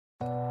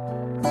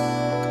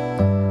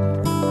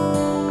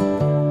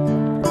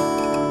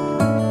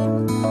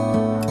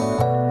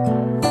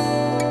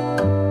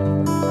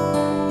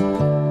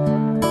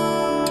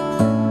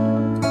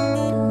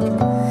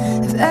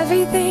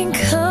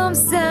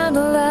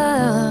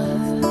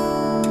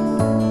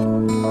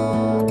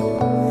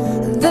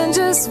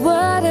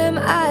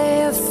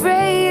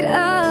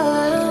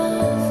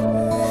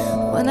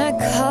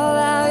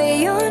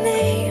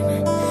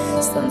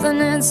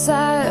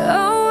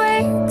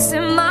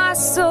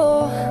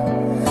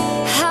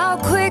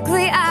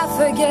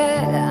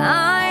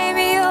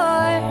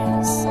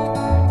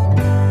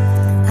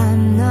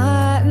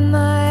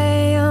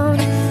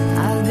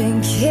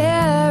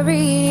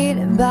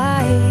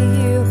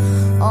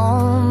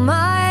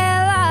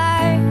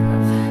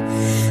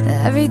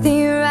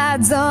Everything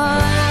rides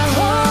on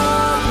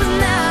hope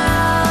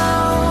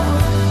now.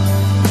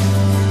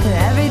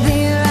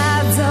 Everything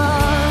rides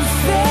on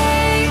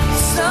faith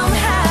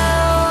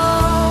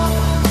somehow.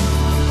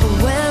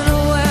 When the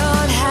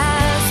world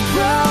has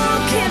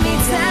broken me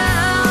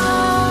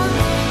down,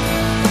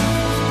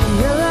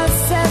 your love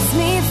sets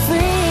me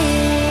free.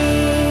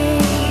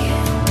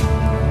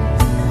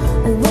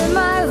 And when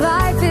my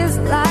life is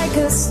like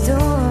a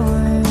storm.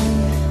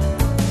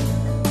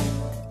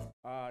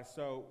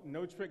 So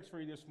no tricks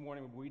for you this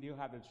morning, but we do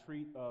have the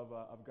treat of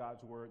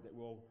God's word that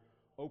we'll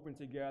open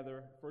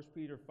together. 1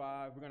 Peter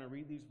 5, we're going to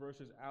read these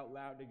verses out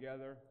loud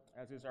together,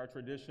 as is our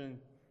tradition.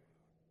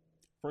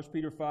 1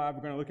 Peter 5,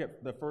 we're going to look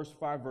at the first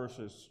 5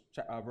 verses,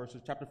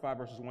 chapter 5,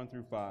 verses 1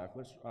 through 5.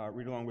 Let's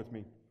read along with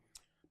me.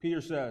 Peter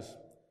says,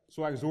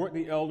 "So I exhort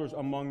the elders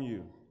among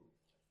you,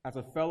 as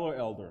a fellow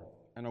elder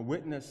and a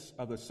witness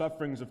of the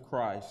sufferings of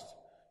Christ,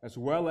 as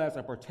well as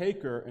a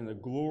partaker in the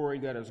glory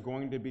that is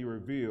going to be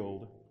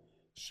revealed.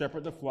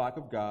 Shepherd the flock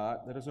of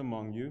God that is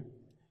among you,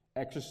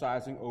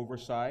 exercising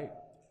oversight,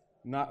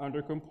 not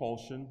under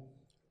compulsion,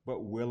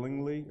 but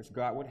willingly, as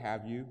God would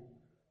have you,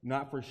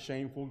 not for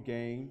shameful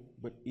gain,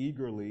 but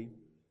eagerly,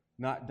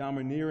 not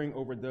domineering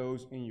over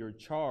those in your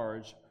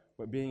charge,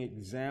 but being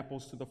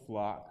examples to the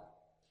flock.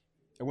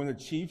 And when the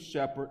chief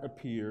shepherd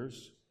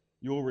appears,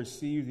 you will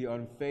receive the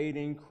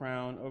unfading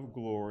crown of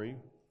glory.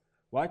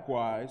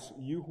 Likewise,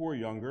 you who are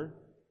younger,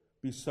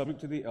 be subject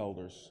to the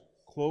elders.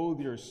 Clothe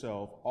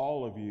yourself,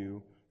 all of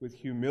you, with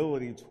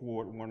humility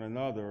toward one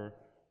another,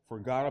 for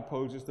God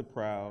opposes the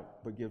proud,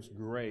 but gives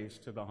grace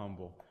to the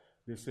humble."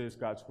 This is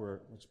God's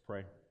word. Let's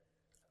pray.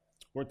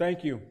 Lord,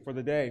 thank you for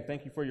the day.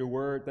 Thank you for your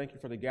word. Thank you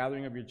for the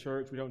gathering of your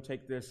church. We don't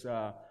take this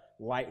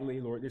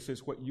lightly, Lord. This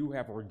is what you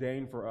have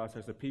ordained for us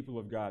as the people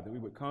of God, that we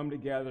would come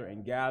together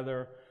and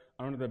gather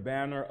under the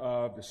banner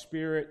of the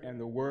Spirit and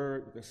the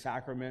Word, the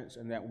sacraments,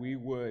 and that we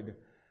would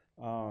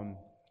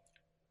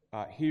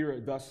hear,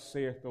 "Thus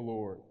saith the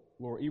Lord."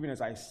 Lord, even as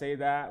I say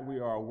that,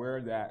 we are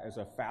aware that as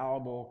a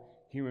fallible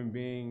human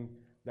being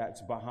that's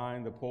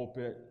behind the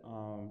pulpit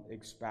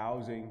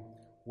espousing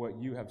what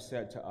you have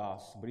said to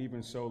us. But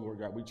even so, Lord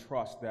God, we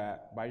trust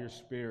that by your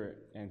Spirit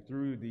and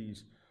through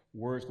these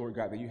words, Lord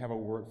God, that you have a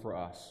word for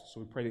us. So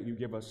we pray that you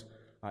give us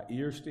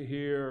ears to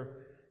hear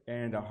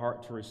and a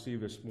heart to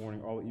receive this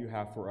morning all that you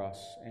have for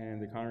us.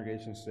 And the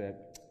congregation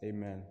said,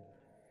 amen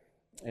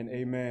and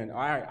amen.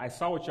 I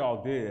saw what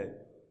y'all did.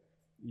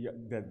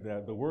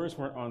 The words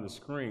weren't on the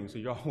screen, so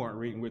y'all weren't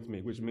reading with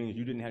me, which means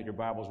you didn't have your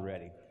Bibles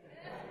ready.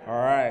 All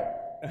right.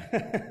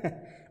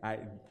 I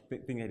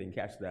think I didn't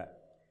catch that.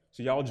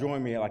 So y'all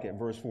join me at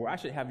verse 4. I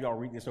should have y'all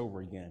read this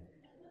over again.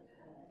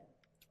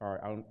 All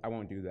right, I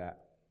won't do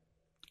that.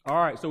 All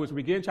right, so as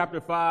we begin chapter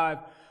 5,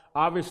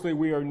 obviously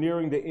we are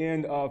nearing the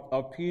end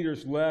of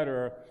Peter's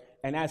letter,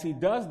 and as he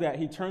does that,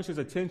 he turns his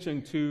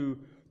attention to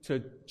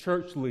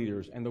church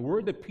leaders, and the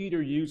word that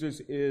Peter uses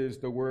is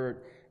the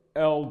word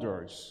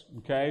elders.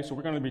 Okay, so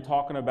we're going to be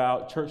talking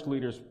about church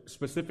leaders,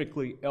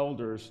 specifically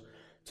elders,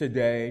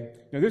 today.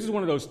 Now, this is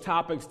one of those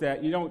topics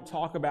that you don't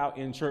talk about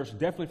in church,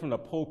 definitely from the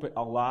pulpit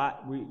a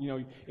lot.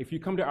 If you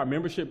come to our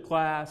membership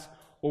class,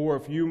 or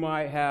if you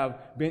might have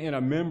been in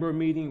a member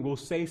meeting, we'll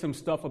say some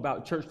stuff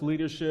about church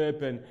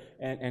leadership and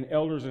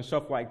elders and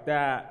stuff like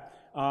that.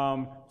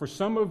 For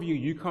some of you,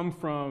 you come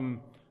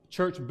from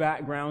church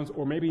backgrounds,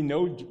 or maybe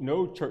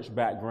no church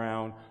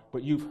background,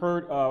 but you've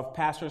heard of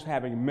pastors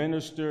having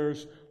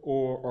ministers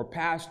or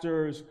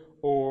pastors,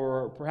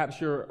 or perhaps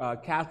you're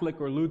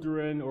Catholic or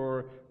Lutheran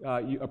or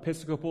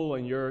Episcopal,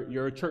 and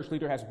your church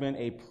leader has been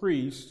a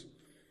priest.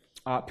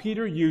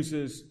 Peter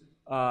uses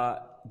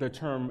the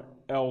term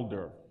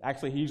elder.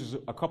 Actually, he uses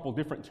a couple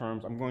different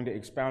terms. I'm going to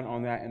expound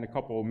on that in a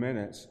couple of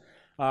minutes.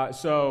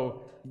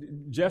 So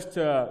just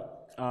to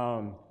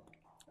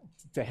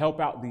help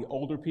out the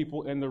older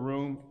people in the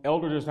room,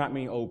 elder does not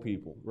mean old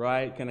people,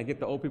 right? Can I get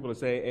the old people to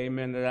say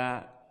amen to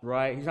that?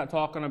 Right? He's not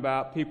talking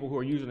about people who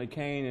are using a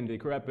cane and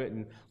decrepit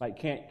and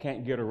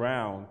can't get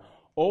around.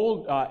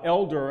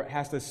 Elder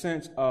has the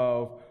sense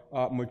of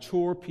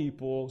mature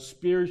people,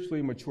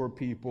 spiritually mature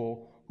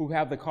people who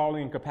have the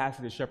calling and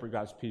capacity to shepherd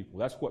God's people.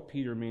 That's what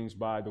Peter means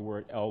by the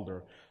word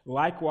elder.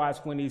 Likewise,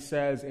 when he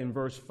says in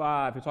verse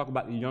 5, he talks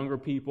about the younger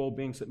people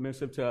being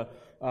submissive to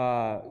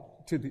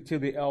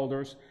the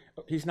elders.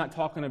 He's not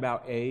talking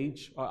about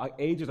age.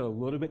 Age has a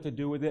little bit to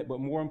do with it, but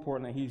more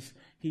importantly,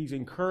 he's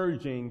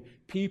encouraging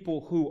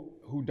people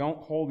who don't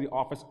hold the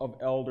office of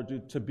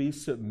elder to be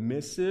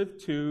submissive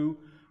to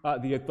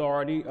the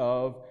authority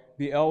of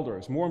the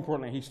elders. More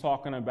importantly, he's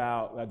talking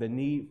about the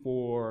need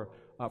for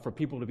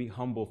people to be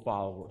humble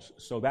followers.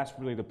 So that's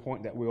really the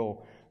point that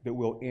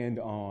we'll end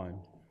on.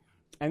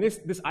 And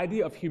this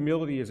idea of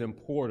humility is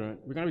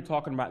important. We're going to be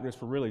talking about this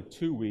for really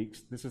 2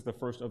 weeks. This is the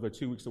first of the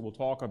 2 weeks that we'll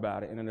talk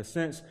about it. And in a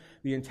sense,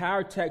 the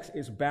entire text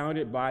is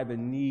bounded by the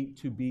need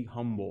to be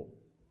humble.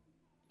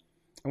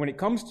 And when it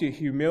comes to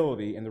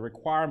humility and the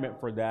requirement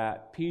for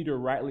that, Peter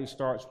rightly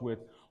starts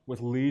with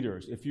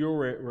leaders. If you'll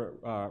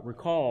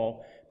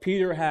recall,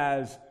 Peter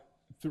has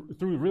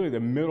through really the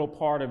middle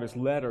part of his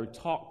letter,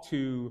 talk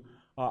to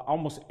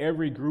almost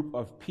every group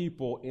of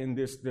people in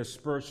this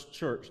dispersed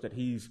church that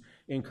he's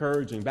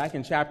encouraging. Back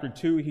in chapter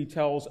 2, he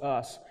tells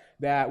us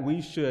that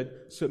we should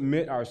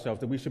submit ourselves,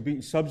 that we should be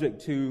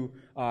subject to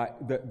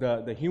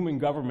the human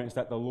governments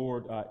that the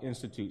Lord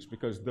institutes,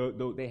 because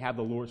they have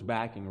the Lord's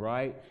backing,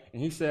 right?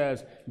 And he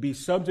says, be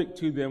subject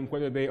to them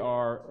whether they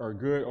are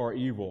good or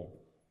evil.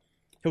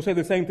 He'll say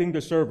the same thing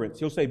to servants.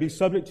 He'll say, be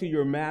subject to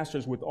your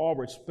masters with all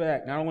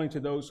respect, not only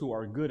to those who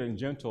are good and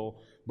gentle,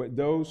 but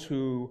those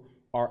who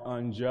are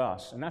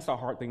unjust. And that's a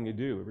hard thing to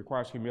do. It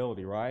requires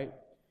humility, right?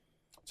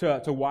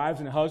 To wives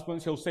and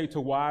husbands, he'll say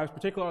to wives,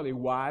 particularly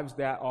wives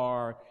that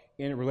are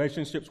in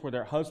relationships where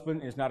their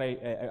husband is not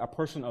a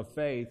person of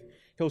faith,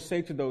 he'll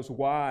say to those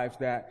wives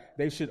that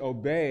they should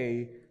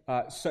obey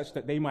such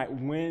that they might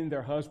win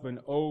their husband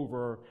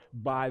over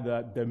by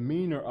the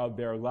demeanor of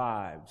their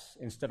lives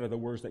instead of the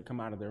words that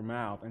come out of their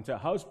mouth. And to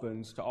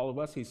husbands, to all of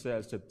us, he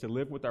says, to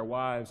live with our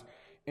wives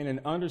in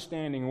an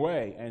understanding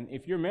way. And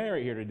if you're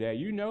married here today,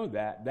 you know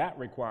that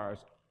requires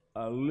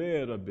a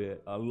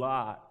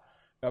lot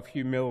of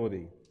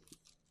humility.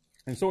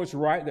 And so it's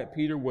right that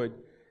Peter would,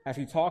 as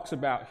he talks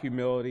about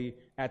humility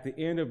at the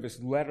end of this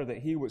letter, that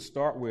he would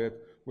start with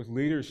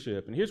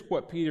leadership. And here's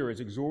what Peter is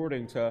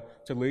exhorting to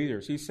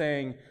leaders. He's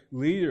saying,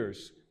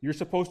 leaders, you're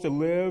supposed to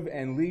live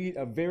and lead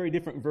a very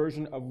different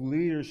version of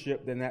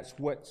leadership than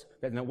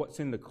what's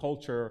in the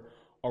culture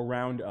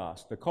around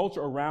us. The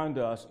culture around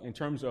us in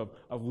terms of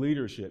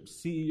leadership,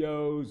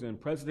 CEOs and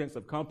presidents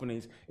of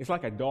companies, it's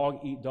like a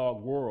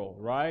dog-eat-dog world,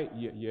 right?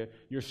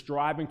 You're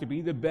striving to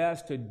be the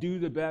best, to do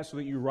the best so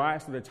that you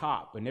rise to the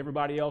top, and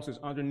everybody else is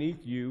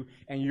underneath you,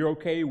 and you're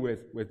okay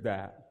with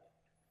that.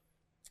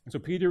 And so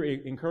Peter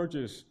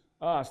encourages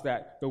us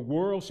that the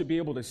world should be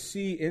able to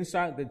see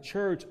inside the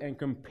church and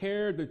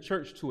compare the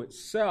church to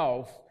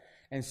itself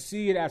and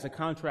see it as a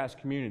contrast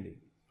community.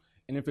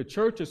 And if the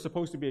church is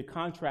supposed to be a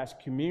contrast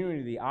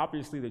community,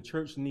 obviously the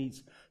church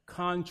needs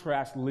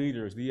contrast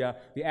leaders. The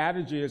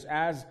adage is,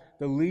 as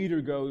the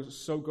leader goes,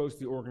 so goes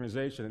the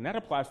organization. And that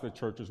applies to the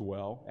church as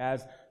well.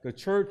 As the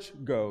church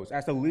goes,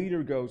 as the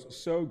leader goes,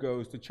 so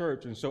goes the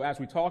church. And so as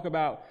we talk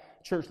about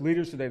church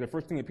leaders today, the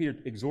first thing that Peter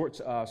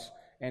exhorts us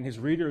and his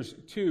readers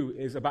to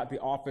is about the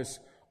office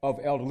of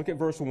elder. Look at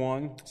verse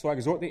 1. So I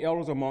exhort the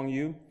elders among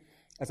you,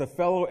 as a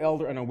fellow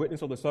elder and a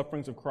witness of the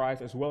sufferings of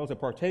Christ, as well as a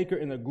partaker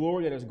in the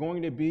glory that is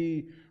going to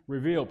be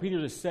revealed. Peter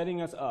is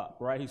setting us up,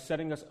 right? He's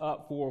setting us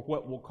up for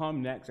what will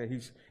come next as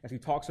he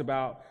talks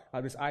about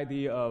this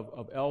idea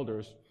of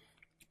elders.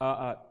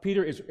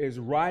 Peter is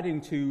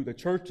writing to the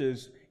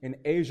churches in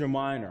Asia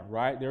Minor,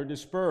 right? They're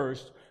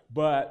dispersed,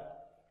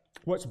 but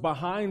what's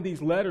behind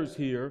these letters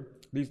here,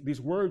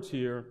 these words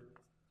here,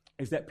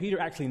 is that Peter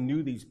actually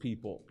knew these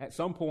people. At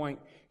some point,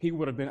 he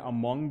would have been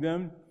among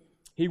them.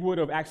 He would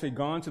have actually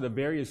gone to the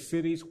various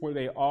cities where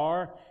they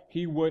are.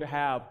 He would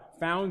have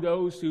found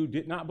those who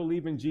did not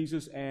believe in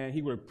Jesus, and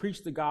he would have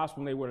preached the gospel,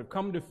 and they would have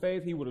come to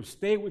faith. He would have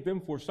stayed with them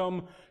for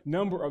some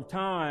number of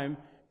time,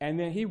 and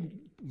then he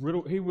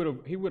would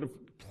have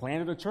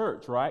planted a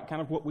church, right?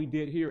 Kind of what we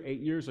did here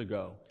 8 years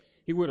ago.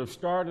 He would have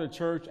started a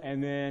church,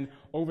 and then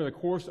over the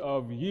course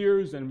of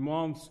years and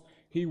months,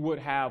 he would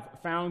have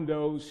found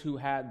those who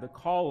had the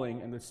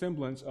calling and the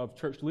semblance of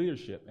church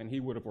leadership, and he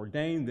would have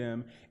ordained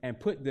them and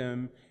put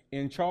them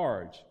in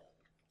charge.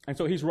 And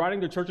so he's writing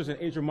to churches in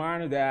Asia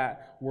Minor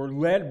that were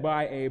led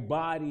by a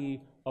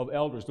body of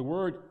elders. The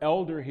word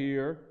elder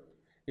here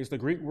is the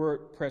Greek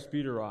word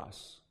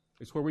presbyteros.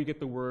 It's where we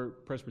get the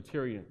word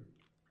Presbyterian.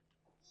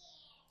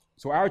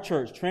 So our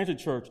church, Transit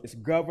Church, is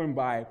governed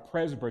by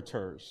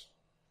presbyters.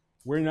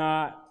 We're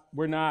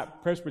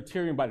not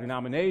Presbyterian by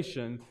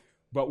denomination,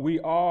 but we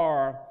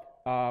are.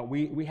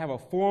 We have a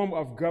form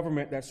of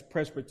government that's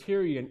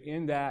Presbyterian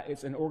in that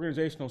it's an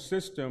organizational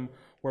system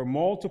where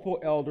multiple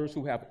elders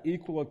who have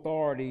equal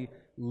authority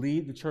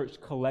lead the church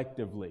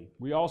collectively.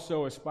 We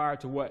also aspire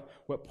to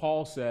what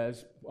Paul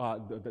says,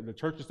 the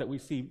churches that we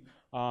see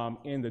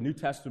in the New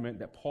Testament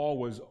that Paul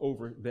was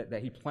over,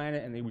 that he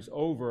planted and he was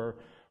over,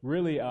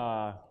 really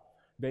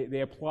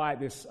they applied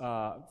this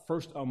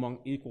first among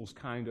equals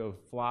kind of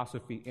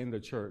philosophy in the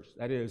church.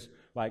 That is,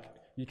 like,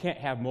 you can't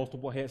have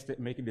multiple heads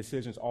making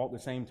decisions all at the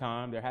same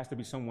time. There has to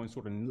be someone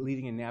sort of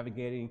leading and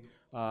navigating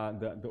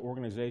the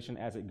organization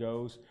as it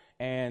goes.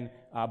 And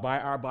by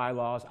our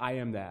bylaws, I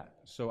am that.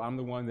 So I'm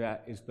the one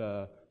that is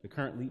the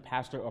current lead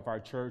pastor of our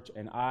church,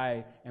 and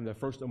I am the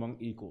first among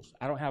equals.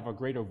 I don't have a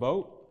greater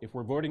vote. If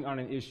we're voting on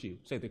an issue,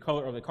 say the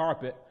color of the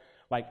carpet,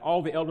 like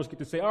all the elders get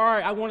to say, all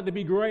right, I want it to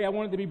be gray, I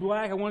want it to be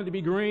black, I want it to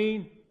be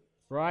green,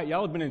 right?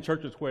 Y'all have been in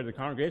churches where the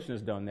congregation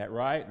has done that,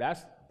 right?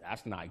 That's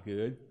not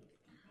good.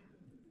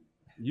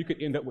 You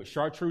could end up with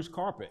chartreuse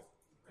carpet,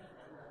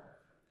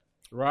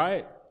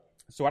 right?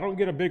 So I don't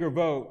get a bigger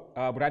vote,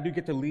 but I do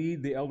get to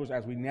lead the elders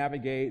as we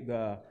navigate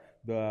the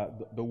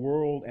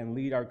world and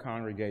lead our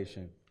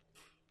congregation.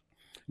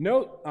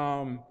 Note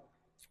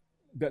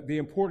that the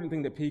important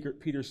thing that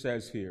Peter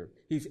says here,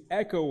 he's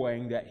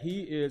echoing that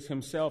he is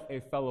himself a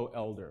fellow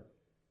elder,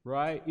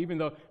 right? Even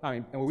though,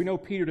 and we know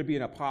Peter to be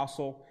an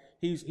apostle,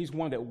 He's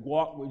one that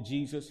walked with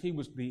Jesus. He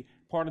was the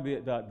part of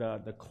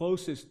the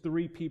closest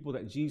three people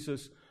that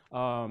Jesus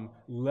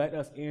let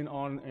us in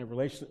on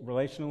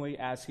relationally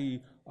as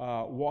he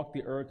walked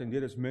the earth and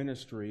did his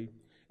ministry.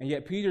 And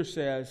yet Peter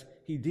says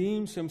he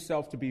deems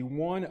himself to be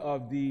one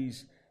of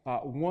these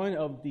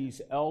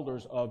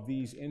elders of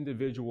these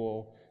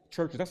individual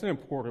churches. That's an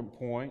important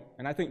point.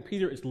 And I think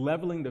Peter is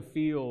leveling the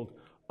field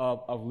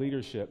of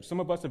leadership. Some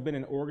of us have been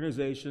in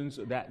organizations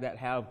that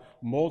have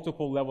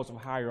multiple levels of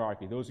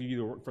hierarchy. Those of you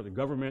that work for the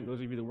government,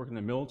 those of you that work in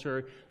the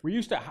military, we're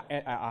used to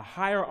a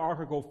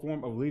hierarchical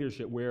form of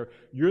leadership where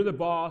you're the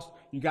boss,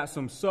 you got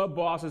some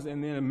sub-bosses,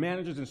 and then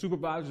managers and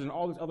supervisors and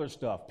all this other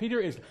stuff. Peter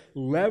is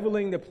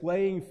leveling the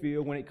playing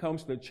field when it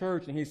comes to the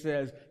church, and he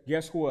says,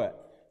 guess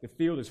what? The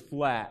field is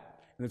flat,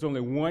 and there's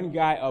only one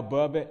guy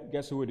above it.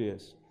 Guess who it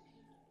is?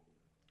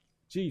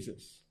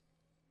 Jesus.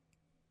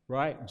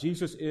 Right?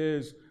 Jesus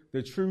is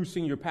the true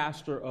senior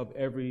pastor of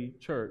every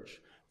church.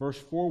 Verse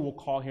 4 will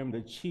call him the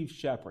chief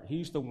shepherd.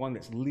 He's the one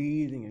that's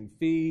leading and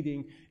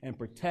feeding and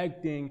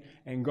protecting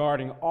and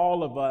guarding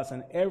all of us.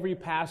 And every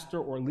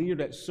pastor or leader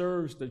that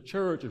serves the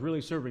church is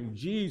really serving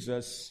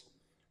Jesus,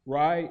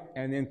 right?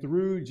 And then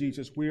through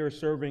Jesus, we are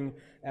serving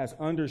as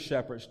under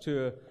shepherds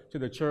to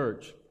the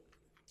church.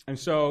 And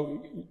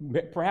so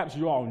perhaps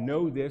you all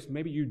know this.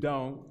 Maybe you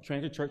don't.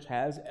 Transit Church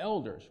has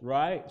elders,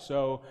 right?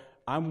 So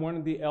I'm one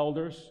of the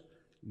elders.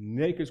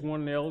 Nick is one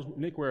of the elders.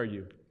 Nick, where are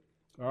you?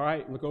 All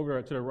right, look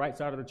over to the right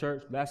side of the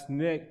church. That's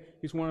Nick.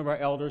 He's one of our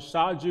elders.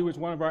 Saju is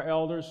one of our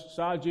elders.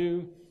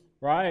 Saju,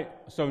 right?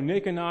 So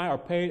Nick and I are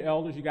paid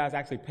elders. You guys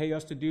actually pay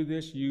us to do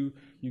this. You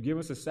give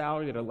us a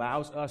salary that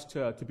allows us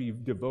to be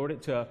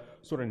devoted to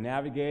sort of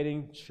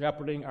navigating,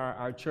 shepherding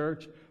our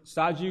church.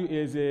 Saju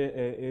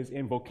is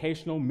in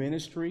vocational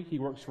ministry. He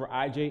works for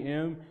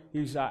IJM.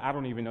 He's I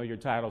don't even know your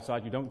title,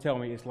 Saju. Don't tell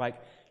me. It's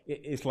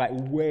like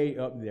way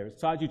up there.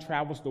 Saju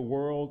travels the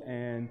world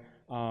and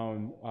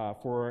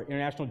for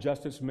International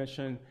Justice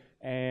Mission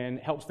and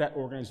helps that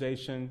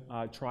organization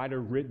try to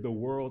rid the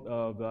world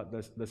of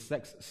the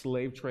sex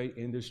slave trade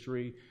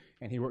industry.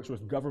 And he works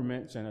with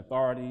governments and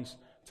authorities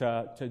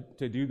to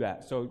do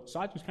that. So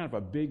Saju's kind of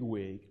a big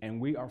wig, and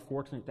we are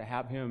fortunate to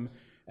have him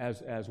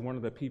as one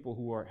of the people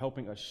who are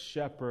helping us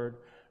shepherd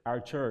our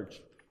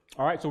church.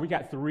 All right, so we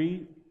got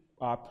three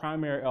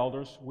primary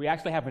elders. We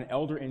actually have an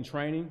elder in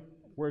training.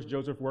 Where's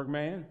Joseph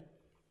Workman?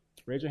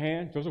 Raise your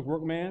hand. Joseph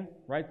Workman,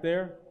 right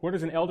there. What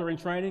is an elder in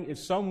training?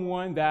 It's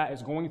someone that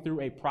is going through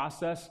a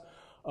process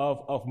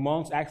of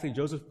months. Actually,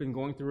 Joseph's been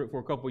going through it for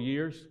a couple of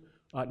years,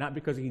 not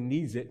because he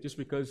needs it, just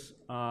because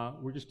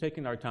we're just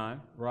taking our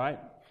time, right,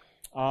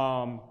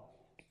 of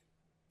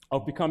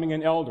becoming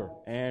an elder.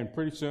 And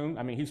pretty soon,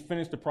 he's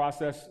finished the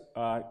process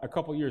a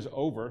couple of years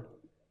over,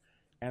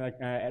 and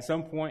at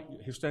some point,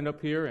 he'll stand up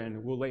here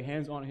and we'll lay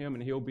hands on him,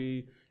 and he'll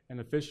be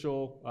an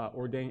official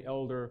ordained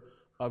elder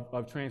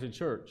of Transit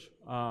Church.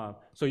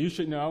 So you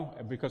should know,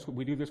 because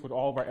we do this with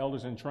all of our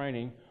elders in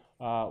training,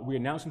 we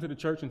announce him to the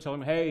church and tell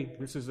him, hey,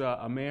 this is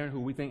a man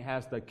who we think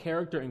has the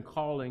character and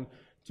calling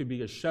to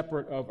be a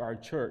shepherd of our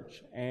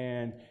church.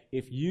 And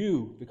if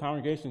you, the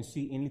congregation,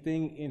 see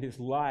anything in his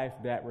life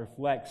that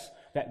reflects,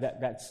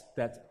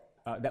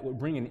 that would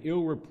bring an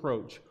ill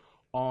reproach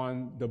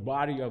on the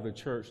body of the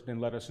church, then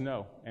let us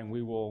know. And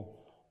we will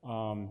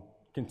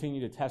continue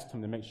to test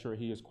him to make sure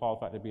he is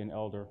qualified to be an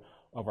elder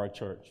of our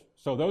church.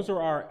 So those are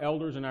our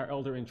elders and our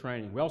elder in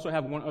training. We also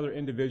have one other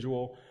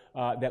individual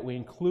that we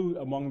include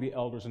among the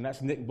elders, and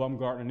that's Nick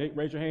Bumgartner. Nick,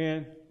 raise your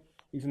hand.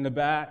 He's in the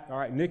back. All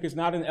right, Nick is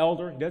not an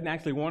elder. He doesn't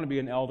actually want to be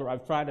an elder.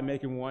 I've tried to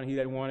make him one. He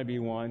doesn't want to be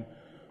one.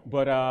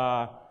 But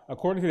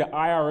according to the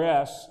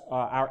IRS,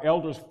 our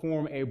elders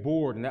form a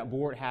board, and that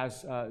board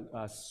has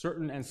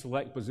certain and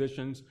select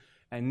positions.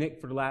 And Nick,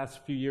 for the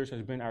last few years,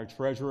 has been our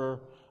treasurer.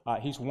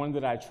 He's one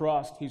that I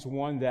trust. He's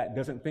one that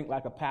doesn't think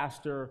like a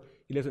pastor.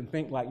 He doesn't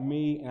think like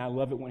me, and I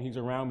love it when he's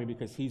around me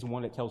because he's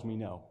one that tells me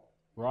no,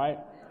 right?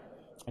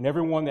 And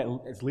everyone that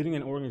is leading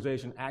an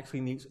organization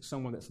actually needs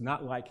someone that's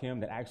not like him,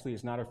 that actually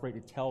is not afraid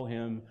to tell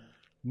him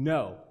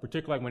no,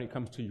 particularly when it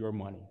comes to your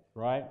money,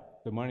 right?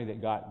 The money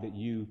that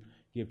you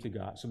give to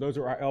God. So those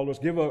are our elders.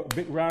 Give a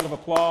big round of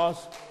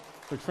applause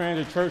for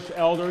Transit Church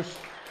elders.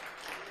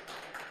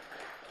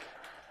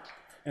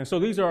 And so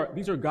these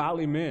are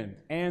godly men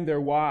and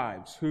their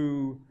wives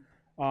who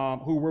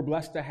we're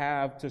blessed to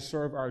have to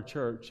serve our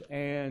church.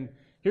 And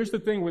here's the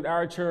thing with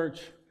our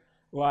church,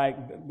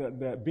 like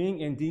the being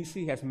in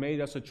D.C. has made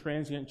us a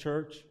transient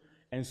church.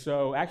 And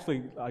so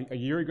actually a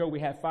year ago we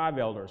had 5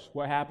 elders.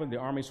 What happened? The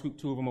Army swooped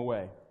 2 of them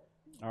away.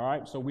 All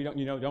right, so we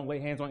don't lay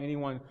hands on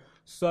anyone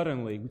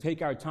suddenly. We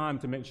take our time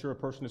to make sure a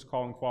person is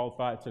called and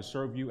qualified to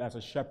serve you as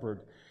a shepherd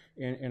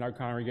in our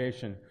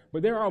congregation.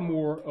 But there are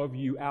more of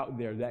you out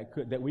there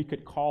that we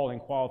could call and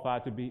qualify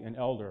to be an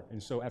elder.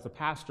 And so as a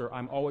pastor,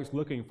 I'm always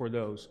looking for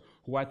those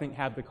who I think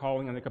have the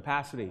calling and the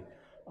capacity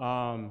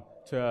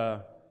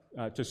to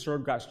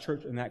serve God's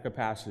church in that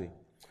capacity.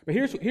 But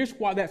here's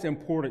why that's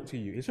important to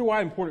you. Here's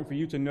why it's important for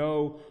you to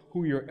know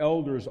who your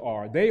elders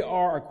are. They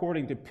are,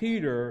 according to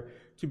Peter,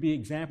 to be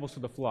examples to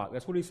the flock.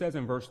 That's what he says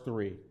in verse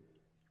 3.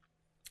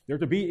 They're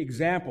to be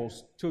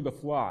examples to the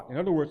flock. In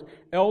other words,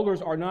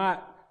 elders are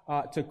not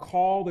to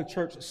call the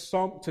church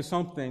to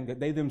something that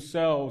they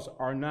themselves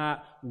are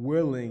not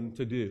willing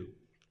to do.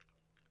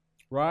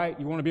 Right?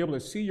 You want to be able to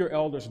see your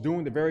elders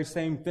doing the very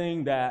same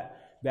thing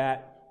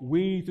that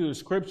we, through the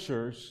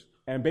scriptures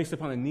and based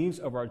upon the needs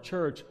of our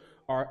church,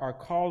 are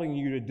calling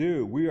you to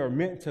do. We are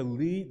meant to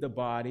lead the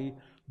body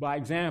by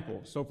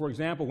example. So, for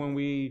example, when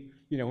we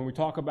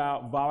talk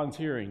about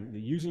volunteering,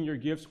 using your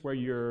gifts where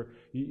you're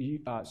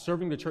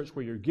serving the church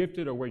where you're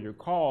gifted or where you're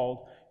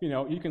called,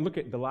 you can look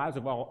at the lives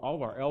of all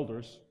of our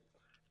elders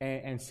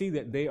and see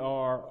that they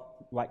are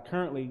like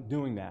currently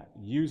doing that,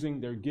 using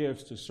their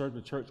gifts to serve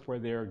the church where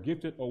they're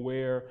gifted or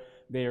where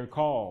they are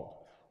called.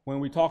 When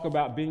we talk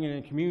about being in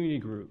a community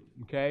group,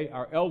 okay,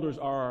 our elders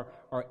are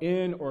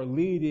in or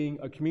leading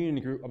a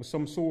community group of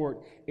some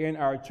sort in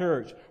our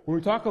church. When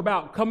we talk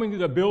about coming to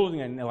the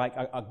building and like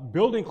a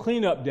building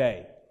cleanup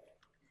day,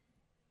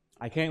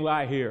 I can't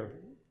lie here.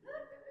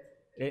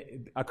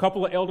 A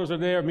couple of elders are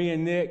there, me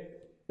and Nick.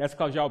 That's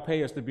because y'all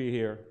pay us to be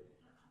here.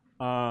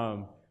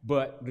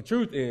 But the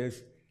truth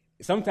is,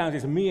 sometimes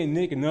it's me and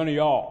Nick and none of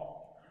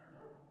y'all,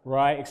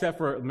 right? Except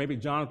for maybe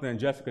Jonathan and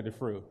Jessica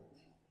DeFrew.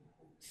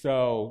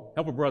 So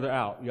help a brother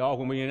out. Y'all,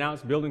 when we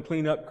announce building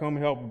cleanup, come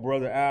help a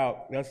brother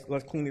out.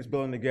 Let's clean this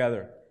building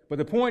together. But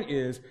the point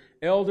is,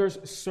 elders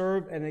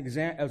serve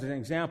as an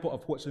example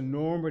of what's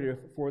normative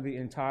for the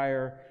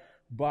entire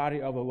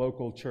body of the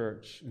local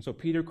church. And so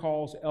Peter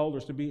calls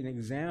elders to be an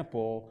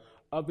example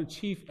of the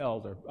chief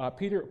elder.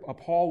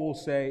 Paul will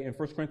say in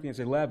 1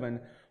 Corinthians 11,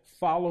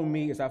 follow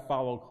me as I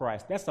follow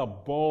Christ. That's a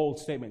bold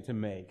statement to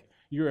make.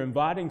 You're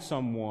inviting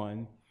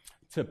someone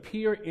to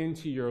peer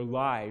into your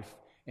life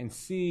and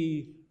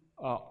see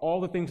all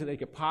the things that they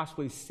could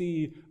possibly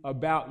see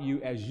about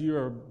you as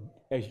you're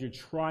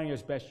trying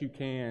as best you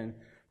can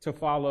to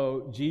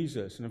follow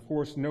Jesus. And of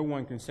course, no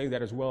one can say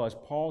that as well as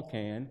Paul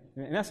can.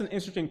 And that's an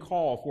interesting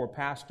call for a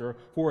pastor,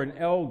 for an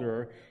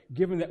elder,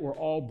 given that we're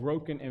all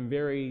broken and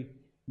very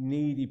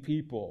needy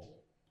people.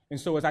 And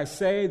so as I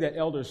say that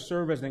elders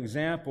serve as an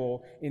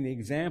example, in the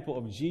example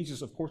of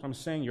Jesus, of course, I'm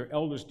saying your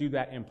elders do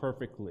that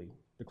imperfectly.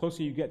 The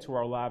closer you get to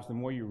our lives, the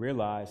more you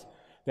realize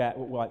that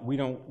we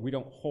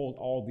don't hold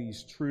all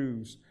these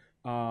truths.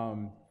 We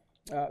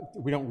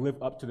don't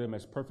live up to them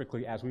as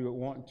perfectly as we would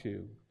want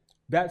to.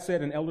 That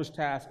said, an elder's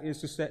task is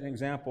to set an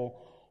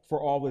example for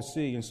all to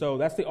see. And so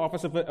that's the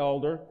office of an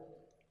elder.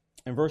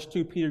 In verse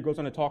 2, Peter goes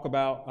on to talk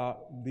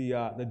about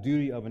the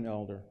duty of an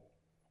elder.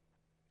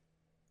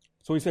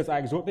 So he says, I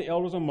exhort the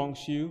elders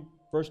amongst you,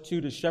 verse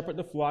 2, to shepherd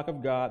the flock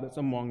of God that's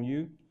among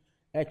you,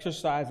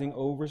 exercising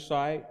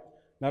oversight,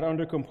 not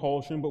under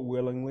compulsion, but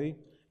willingly,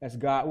 as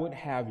God would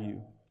have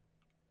you,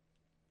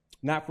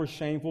 not for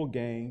shameful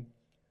gain,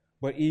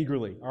 but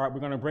eagerly. All right, we're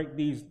going to break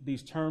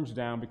these terms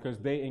down because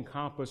they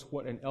encompass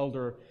what an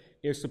elder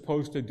is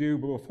supposed to do.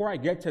 But before I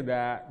get to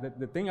that,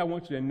 the thing I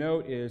want you to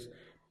note is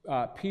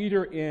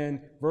Peter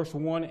in verse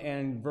 1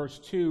 and verse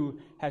 2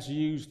 has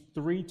used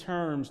three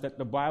terms that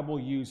the Bible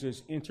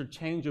uses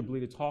interchangeably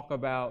to talk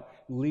about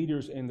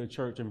leaders in the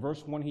church. In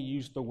verse 1, he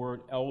used the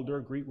word elder,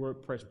 Greek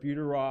word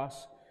presbyteros.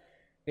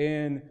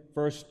 In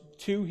verse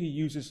 2, he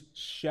uses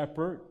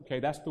shepherd. Okay,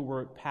 that's the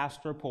word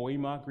pastor,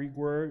 poema, Greek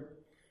word.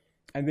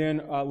 And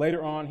then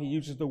later on, he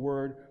uses the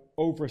word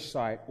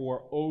oversight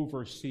or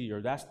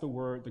overseer. That's the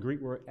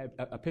Greek word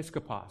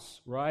episkopos,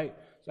 right?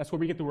 That's where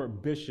we get the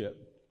word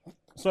bishop.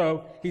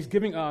 So he's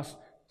giving us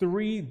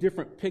three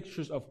different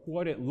pictures of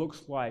what it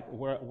looks like,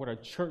 what a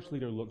church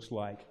leader looks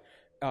like.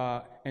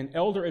 An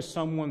elder is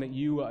someone that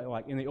you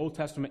like in the Old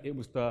Testament. It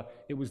was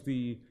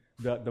the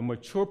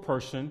mature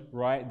person,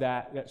 right?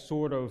 That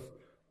sort of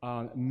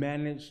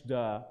managed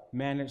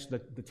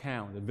the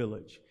town, the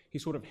village. He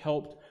sort of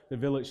helped the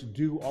village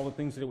do all the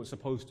things that it was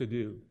supposed to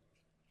do.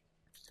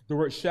 The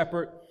word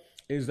shepherd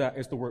is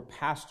the word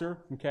pastor,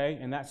 okay?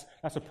 And that's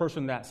a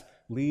person that's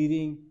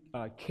leading,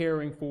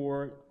 caring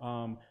for,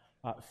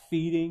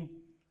 feeding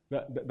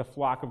the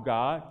flock of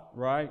God,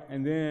 right?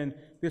 And then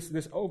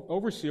this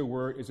overseer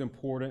word is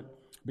important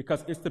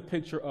because it's the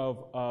picture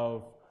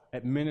of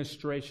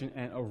administration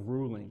and of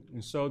ruling.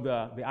 And so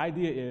the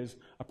idea is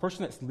a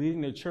person that's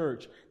leading the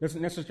church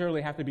doesn't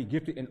necessarily have to be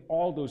gifted in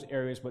all those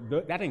areas, but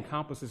that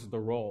encompasses the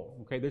role,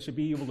 okay? They should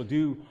be able to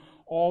do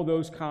all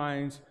those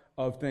kinds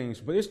of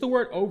things. But it's the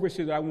word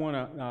overseer that I want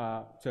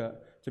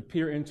to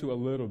peer into a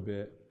little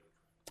bit.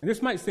 And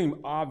this might seem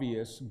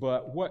obvious,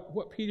 but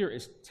what Peter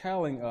is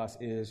telling us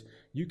is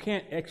you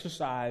can't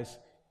exercise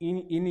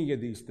any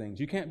of these things.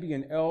 You can't be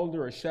an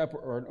elder, a shepherd,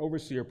 or an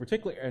overseer,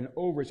 particularly an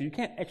overseer. You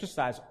can't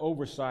exercise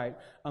oversight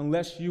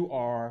unless you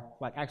are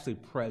actually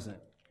present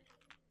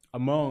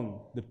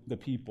among the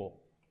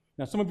people.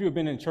 Now, some of you have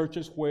been in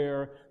churches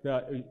where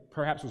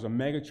perhaps it was a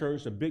mega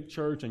church, a big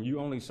church, and you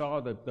only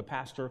saw the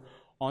pastor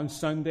on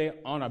Sunday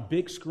on a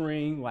big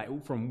screen,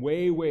 from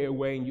way, way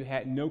away, and you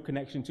had no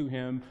connection to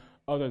him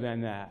other than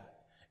that.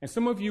 And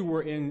some of you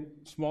were in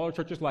smaller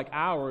churches like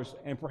ours,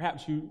 and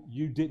perhaps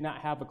you did not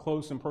have a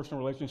close and personal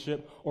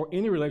relationship or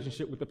any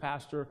relationship with the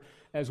pastor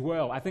as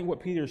well. I think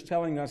what Peter is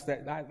telling us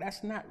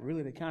that's not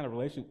really the kind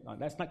of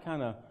that's not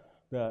kind of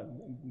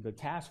the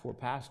task for a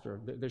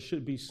pastor. There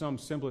should be some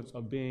semblance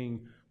of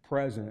being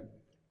present.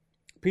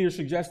 Peter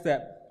suggests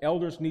that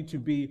elders need to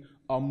be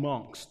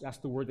amongst. That's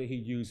the word that he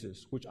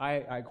uses, which I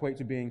equate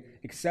to being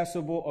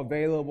accessible,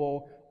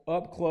 available,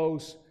 up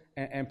close,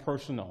 and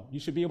personal.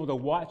 You should be able to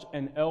watch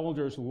an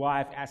elder's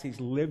life as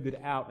he's lived it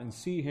out and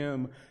see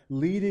him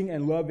leading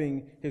and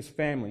loving his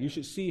family. You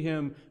should see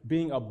him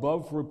being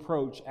above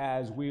reproach,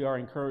 as we are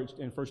encouraged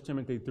in 1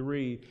 Timothy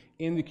 3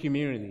 in the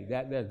community,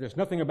 that there's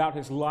nothing about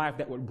his life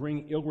that would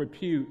bring ill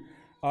repute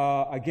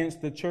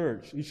against the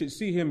church. You should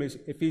see him, as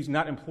if he's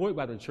not employed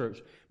by the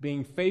church,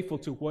 being faithful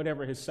to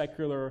whatever his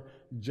secular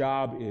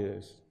job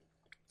is.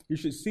 You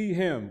should see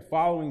him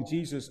following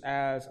Jesus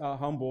as a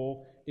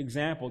humble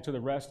example to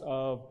the rest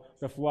of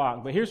the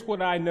flock. But here's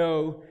what I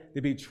know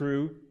to be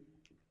true.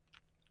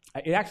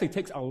 It actually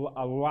takes a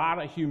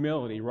lot of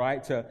humility,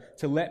 right,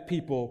 to let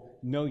people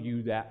know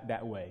you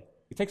that way.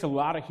 It takes a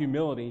lot of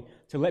humility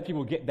to let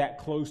people get that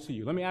close to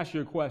you. Let me ask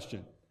you a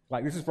question.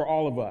 Like, this is for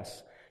all of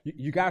us.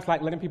 You guys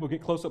like letting people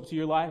get close up to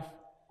your life?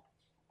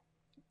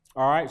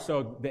 All right,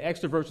 so the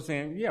extroverts are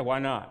saying, yeah, why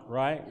not,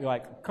 right? You're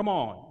like, come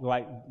on,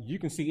 like, you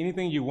can see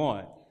anything you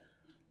want.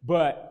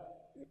 But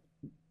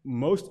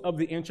most of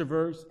the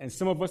introverts, and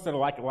some of us that are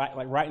like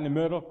right in the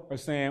middle, are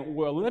saying,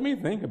 well, let me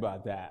think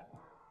about that,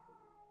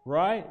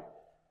 right?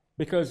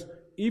 Because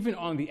even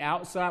on the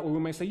outside, where we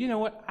may say, you know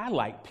what, I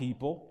like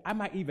people. I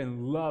might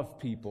even love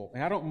people.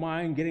 And I don't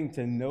mind getting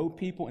to know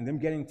people and them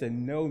getting to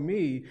know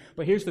me.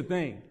 But here's the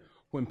thing.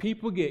 When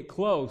people get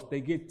close,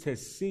 they get to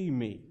see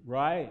me,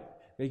 right?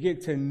 They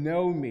get to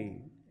know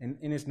me. And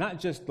it's not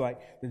just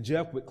like the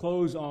Jeff with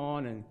clothes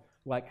on and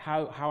like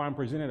how I'm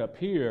presented up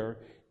here.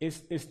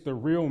 It's the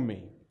real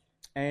me.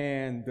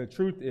 And the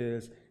truth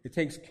is, it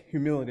takes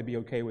humility to be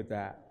okay with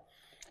that.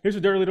 Here's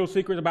a dirty little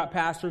secret about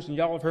pastors, and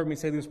y'all have heard me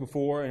say this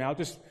before, and I'm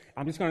just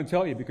going to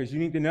tell you because you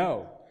need to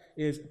know,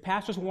 is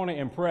pastors want to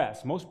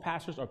impress. Most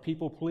pastors are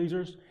people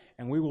pleasers,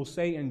 and we will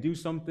say and do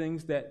some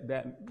things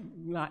that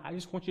I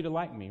just want you to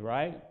like me,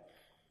 right?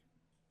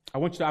 I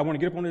want to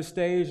get up on this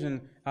stage,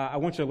 and I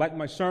want you to like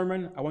my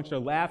sermon. I want you to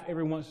laugh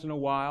every once in a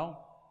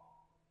while.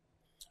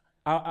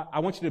 I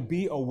want you to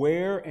be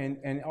aware and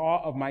in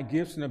awe of my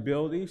gifts and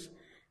abilities.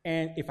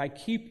 And if I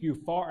keep you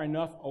far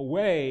enough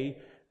away,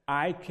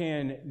 I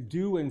can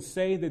do and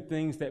say the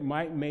things that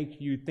might make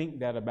you think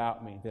that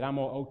about me, that I'm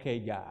an okay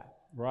guy,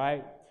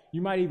 right?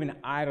 You might even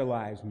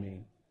idolize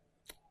me.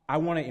 I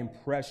want to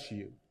impress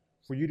you,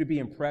 for you to be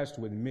impressed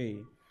with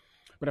me.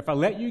 But if I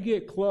let you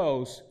get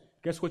close,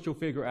 guess what you'll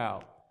figure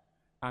out?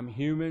 I'm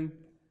human,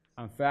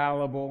 I'm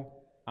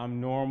fallible, I'm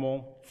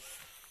normal,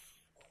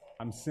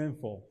 I'm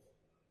sinful.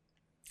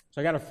 So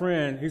I got a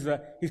friend,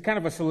 he's kind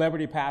of a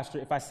celebrity pastor.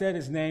 If I said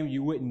his name,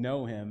 you wouldn't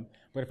know him.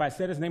 But if I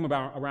said his name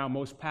around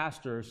most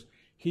pastors,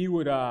 he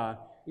would,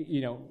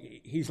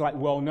 he's like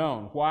well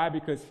known. Why?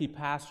 Because he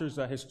pastors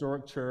a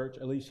historic church,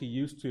 at least he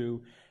used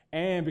to,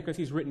 and because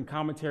he's written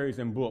commentaries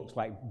and books,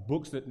 like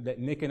books that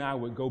Nick and I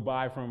would go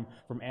buy from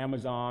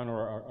Amazon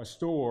or a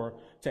store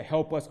to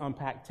help us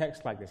unpack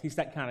text like this. He's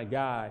that kind of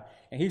guy.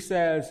 And he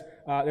says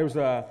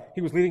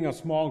he was leading a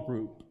small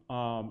group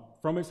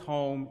from his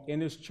home in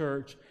his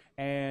church,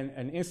 and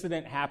an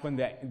incident happened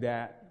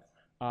that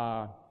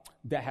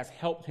has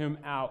helped him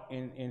out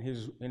in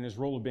his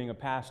role of being a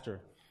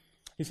pastor.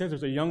 He says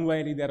there's a young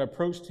lady that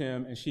approached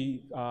him, and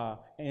she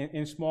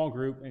in small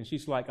group, and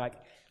she's like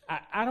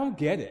I don't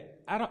get it.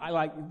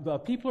 The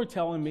people are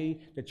telling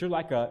me that you're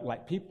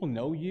like people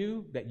know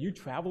you, that you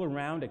travel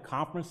around at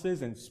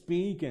conferences and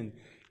speak and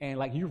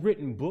like you've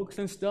written books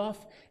and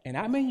stuff, and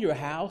I'm in your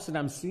house and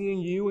I'm seeing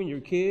you and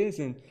your kids,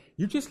 and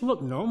you just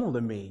look normal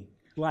to me.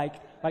 Like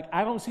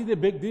I don't see the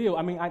big deal.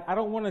 I mean, I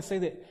don't want to say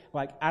that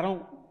I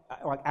don't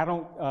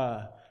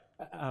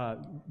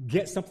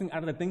get something out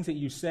of the things that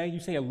you say. You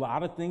say a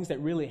lot of things that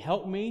really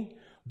help me,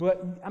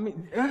 but I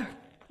mean,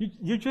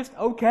 you're just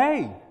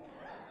okay,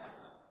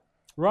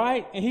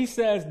 right? And he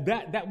says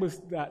that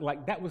was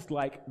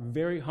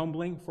very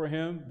humbling for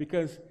him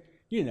because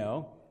he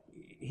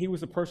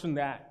was a person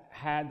that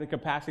had the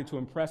capacity to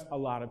impress a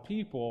lot of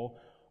people,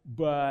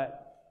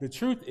 but the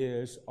truth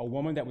is, a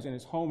woman that was in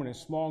his home in a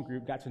small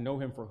group got to know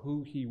him for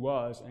who he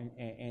was,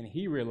 and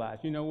he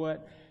realized, you know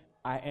what?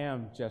 I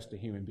am just a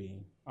human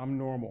being. I'm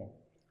normal.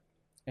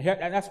 And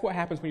that's what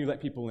happens when you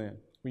let people in.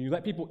 When you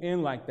let people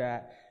in like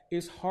that,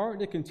 it's hard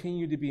to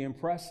continue to be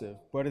impressive,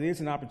 but it is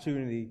an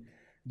opportunity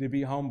to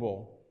be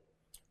humble.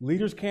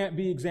 Leaders can't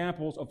be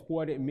examples of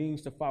what it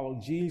means to follow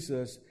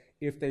Jesus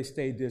if they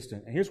stay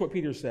distant. And here's what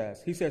Peter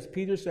says.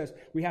 Peter says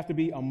we have to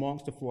be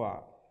amongst the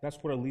flock. That's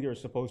what a leader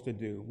is supposed to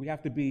do. We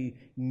have to be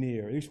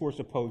near. At least we're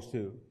supposed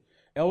to.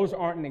 Elders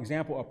aren't an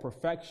example of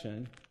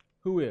perfection.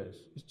 Who is?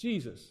 It's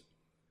Jesus.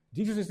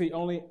 Jesus is the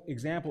only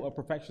example of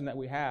perfection that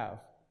we have.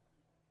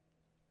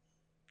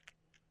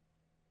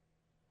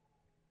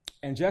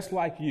 And just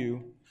like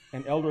you,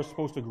 An elder is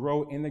supposed to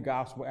grow in the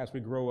gospel as we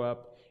grow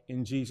up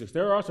in Jesus.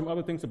 There are some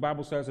other things the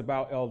Bible says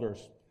about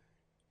elders.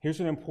 Here's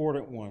an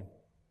important one.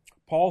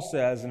 Paul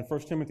says in 1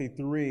 Timothy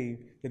 3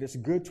 that it's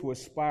good to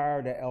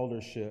aspire to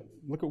eldership.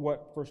 Look at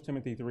what 1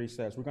 Timothy 3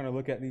 says. We're going to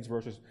look at these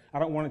verses. I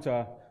don't want it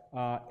to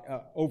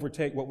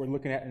overtake what we're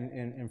looking at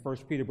in 1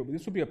 Peter, but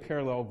this would be a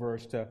parallel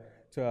verse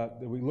that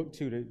we look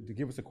to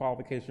give us a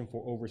qualification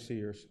for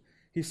overseers.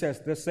 He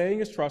says, the saying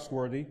is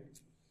trustworthy.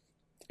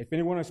 If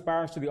anyone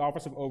aspires to the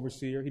office of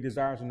overseer, he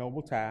desires a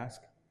noble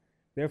task.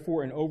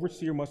 Therefore, an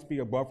overseer must be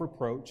above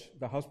reproach,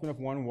 the husband of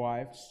one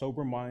wife,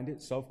 sober-minded,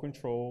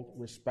 self-controlled,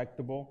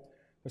 respectable,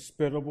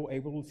 hospitable,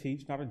 able to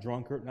teach, not a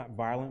drunkard, not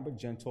violent but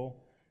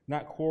gentle,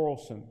 not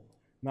quarrelsome,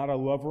 not a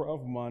lover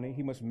of money.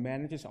 He must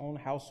manage his own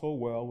household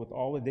well, with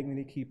all the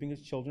dignity, keeping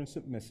his children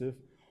submissive.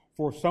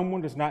 For if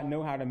someone does not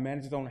know how to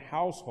manage his own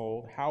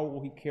household, how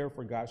will he care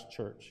for God's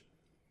church?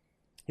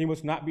 He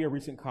must not be a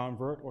recent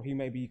convert, or he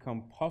may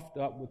become puffed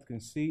up with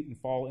conceit and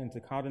fall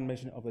into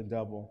condemnation of the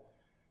devil.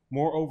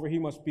 Moreover, he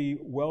must be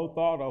well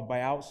thought of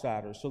by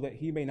outsiders, so that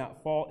he may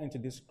not fall into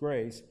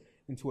disgrace,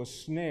 into a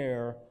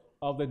snare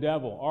of the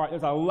devil. All right,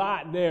 there's a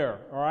lot there,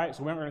 all right?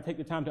 So we're not going to take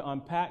the time to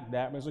unpack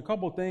that. But there's a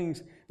couple of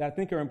things that I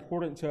think are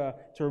important to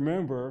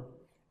remember.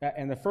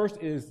 And the first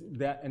is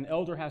that an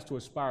elder has to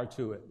aspire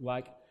to it.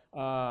 Like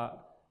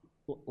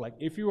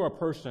if you are a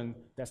person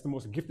that's the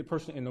most gifted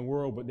person in the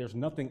world, but there's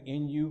nothing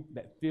in you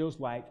that feels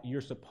like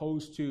you're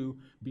supposed to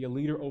be a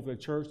leader over the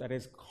church, that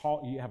is,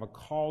 you have a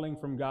calling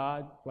from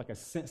God, like a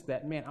sense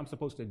that, man, I'm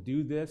supposed to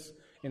do this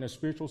in a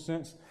spiritual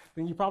sense,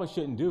 then you probably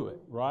shouldn't do it,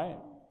 right?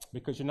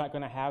 Because you're not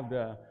going to have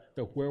the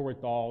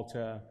wherewithal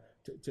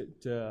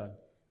to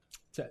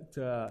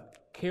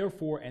care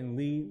for and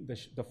lead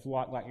the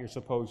flock like you're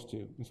supposed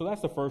to. And so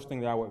that's the first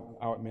thing that I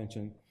would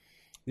mention.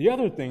 The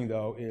other thing,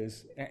 though,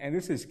 is, and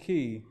this is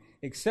key,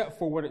 except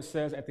for what it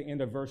says at the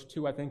end of verse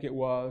 2, I think it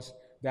was,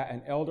 that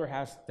an elder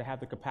has to have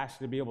the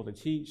capacity to be able to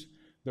teach.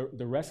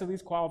 The rest of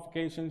these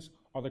qualifications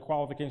are the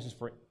qualifications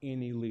for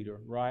any leader,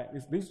 right?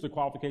 These are the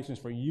qualifications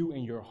for you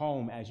in your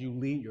home as you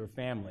lead your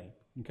family,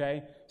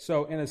 okay?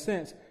 So in a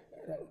sense,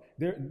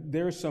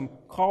 there's some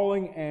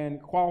calling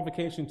and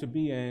qualification to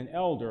be an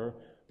elder,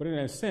 but in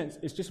a sense,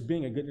 it's just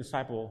being a good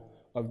disciple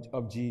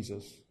of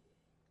Jesus.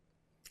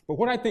 But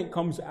what I think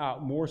comes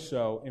out more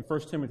so in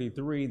 1 Timothy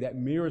 3 that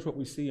mirrors what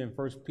we see in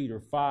 1 Peter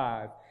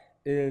 5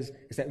 is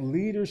that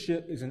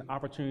leadership is an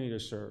opportunity to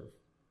serve.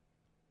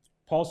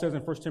 Paul says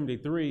in 1 Timothy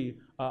 3,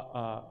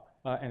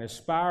 an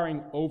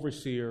aspiring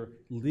overseer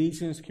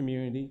leads in his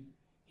community.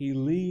 He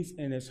leads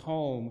in his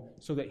home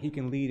so that he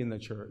can lead in the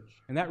church.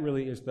 And that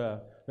really is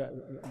the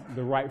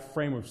right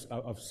frame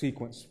of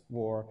sequence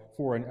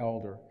for an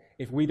elder.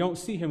 If we don't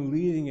see him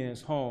leading in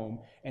his home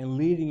and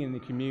leading in the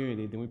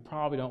community, then we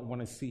probably don't want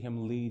to see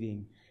him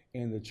leading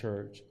in the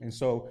church. And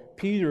so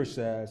Peter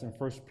says in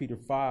 1 Peter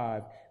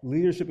 5,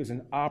 leadership is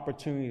an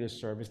opportunity to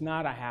serve. It's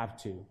not a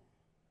have to,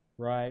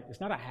 right? It's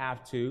not a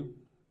have to.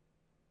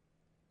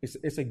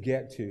 It's a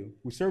get to.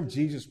 We serve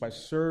Jesus by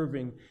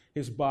serving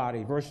his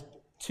body. Verse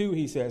 2,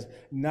 he says,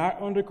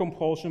 not under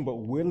compulsion, but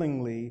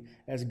willingly,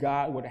 as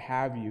God would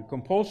have you.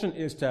 Compulsion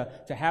is to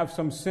have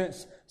some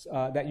sense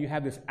that you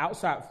have this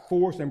outside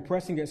force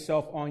impressing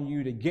itself on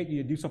you to get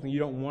you to do something you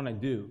don't want to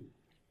do.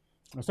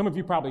 Now, some of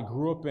you probably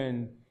grew up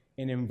in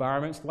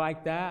environments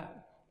like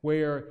that,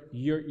 where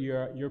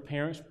your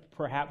parents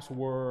perhaps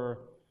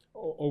were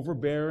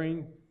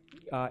overbearing.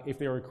 If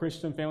they were a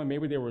Christian family,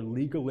 maybe they were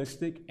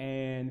legalistic,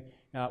 and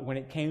when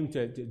it came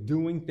to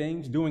doing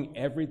things, doing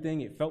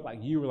everything, it felt like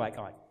you were like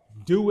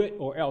do it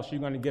or else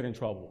you're going to get in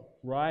trouble,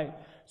 right?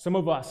 Some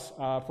of us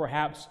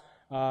perhaps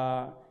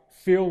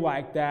feel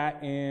like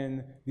that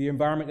in the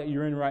environment that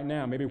you're in right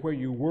now, maybe where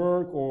you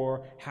work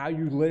or how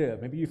you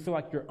live. Maybe you feel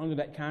like you're under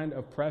that kind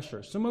of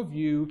pressure. Some of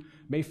you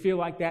may feel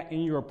like that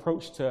in your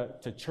approach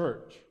to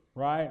church,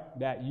 right?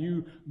 That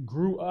you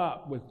grew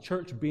up with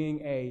church being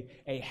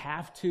a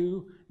have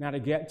to, not a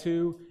get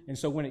to. And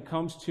so when it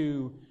comes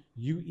to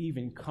you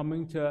even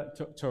coming to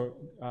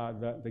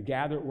the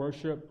gathered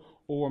worship,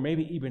 or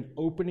maybe even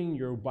opening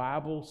your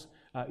Bibles,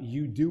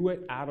 you do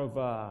it out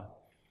of,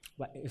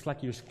 it's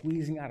like you're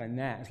squeezing out a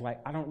gnat. It's like,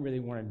 I don't really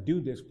want to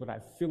do this, but I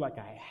feel like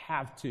I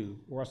have to,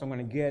 or else I'm going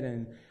to get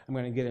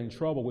in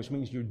trouble, which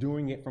means you're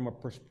doing it from a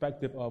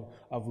perspective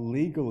of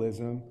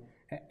legalism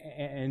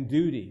and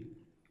duty.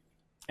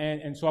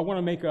 And so I want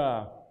to make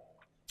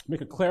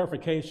a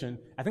clarification.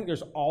 I think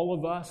there's all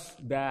of us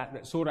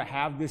that sort of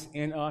have this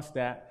in us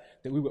that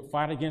we would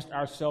fight against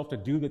ourselves to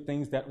do the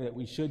things that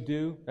we should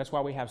do. That's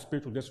why we have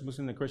spiritual disciplines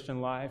in the Christian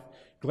life.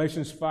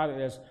 Galatians 5,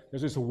 there's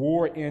this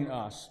war in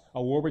us,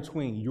 a war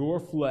between your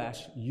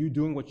flesh, you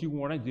doing what you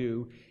want to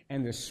do,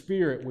 and the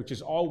Spirit, which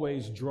is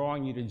always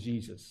drawing you to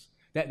Jesus.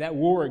 That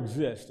war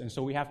exists, and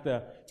so we have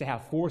to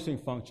have forcing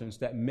functions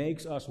that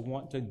makes us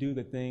want to do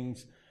the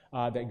things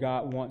that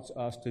God wants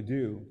us to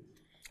do.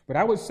 But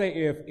I would say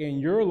if in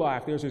your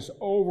life there's this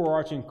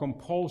overarching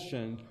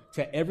compulsion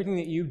to everything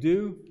that you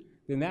do,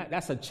 then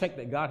that's a check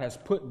that God has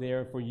put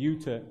there for you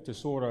to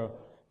sort of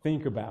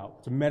think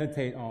about, to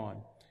meditate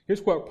on.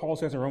 Here's what Paul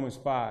says in Romans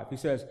 5. He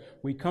says,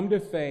 when we come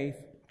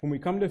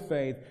to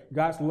faith,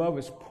 God's love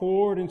is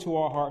poured into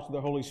our hearts through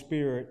the Holy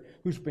Spirit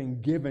who's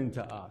been given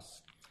to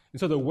us. And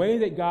so the way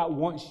that God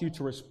wants you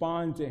to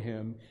respond to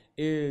him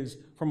is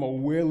from a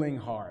willing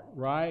heart,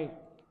 right?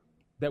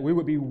 That we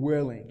would be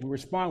willing. We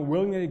respond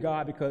willingly to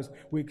God because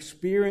we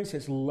experience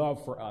his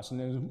love for us.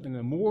 And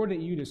the more that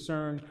you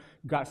discern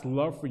God's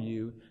love for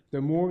you,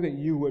 the more that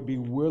you would be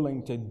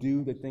willing to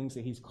do the things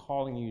that he's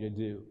calling you to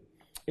do.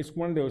 It's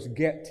one of those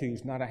get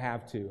tos, not a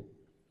have to.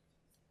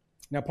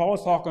 Now,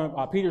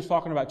 Peter's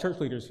talking about church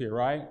leaders here,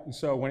 right? And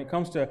so when it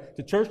comes to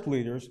church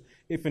leaders,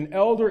 if an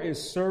elder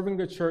is serving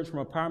the church from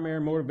a primary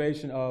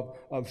motivation of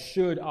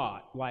should,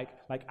 ought,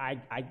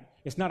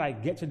 it's not I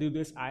get to do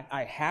this,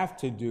 I have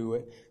to do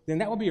it, then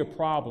that would be a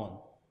problem.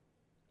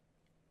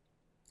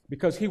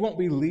 Because he won't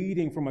be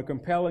leading from a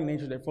compelling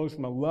nature that flows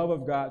from the love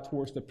of God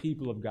towards the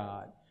people of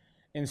God.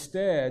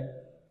 Instead,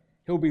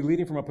 he'll be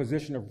leading from a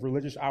position of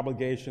religious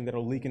obligation that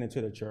will leak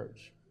into the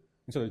church.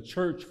 And so the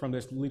church, from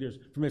this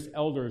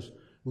elder's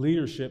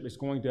leadership, is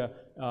going to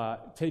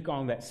take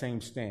on that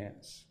same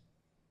stance.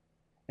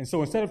 And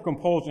so instead of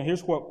compulsion,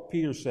 here's what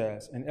Peter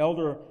says. An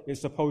elder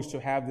is supposed to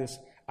have this,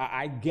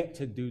 I get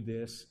to do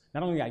this.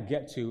 Not only I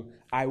get to,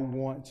 I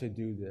want to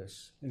do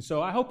this. And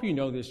so I hope you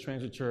know this,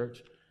 Transit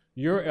Church.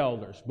 Your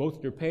elders,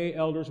 both your paid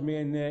elders, me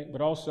and Nick, but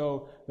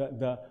also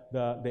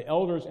the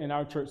elders in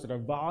our church that are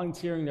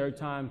volunteering their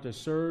time to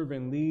serve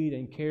and lead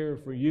and care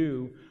for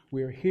you,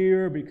 we're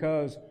here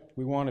because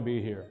we want to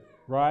be here,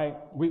 right?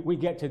 We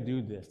get to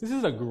do this. This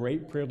is a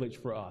great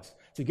privilege for us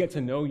to get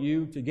to know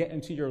you, to get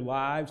into your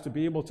lives, to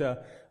be able to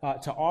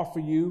offer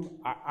you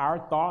our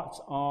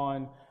thoughts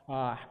on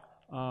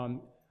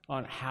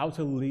how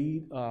to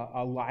lead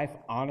a life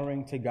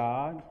honoring to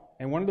God.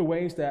 And one of the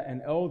ways that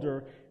an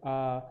elder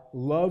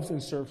loves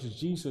and serves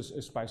Jesus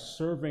is by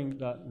serving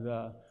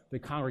the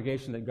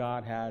congregation that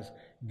God has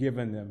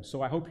given them.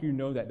 So I hope you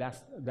know that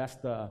that's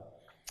the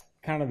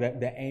kind of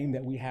the aim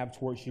that we have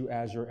towards you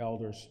as your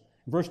elders.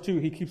 Verse 2,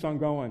 he keeps on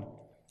going.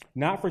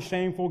 Not for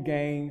shameful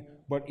gain,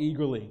 but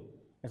eagerly.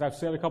 As I've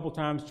said a couple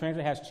times,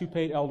 Transit has 2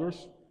 paid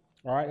elders.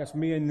 All right, that's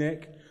me and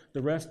Nick.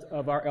 The rest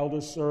of our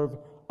elders serve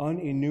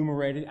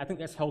unenumerated. I think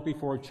that's healthy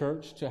for a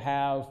church to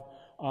have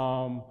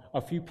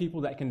a few people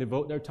that can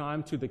devote their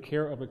time to the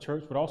care of a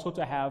church, but also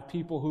to have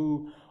people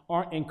who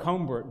aren't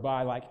encumbered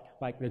by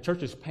like the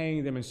church is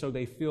paying them, and so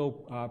they feel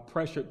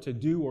pressured to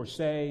do or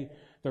say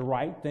the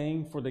right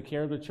thing for the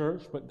care of the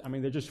church. But I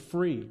mean, they're just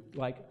free,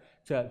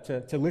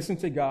 to listen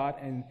to God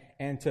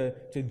and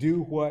to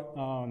do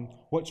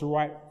what's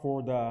right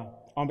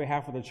on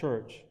behalf of the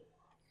church.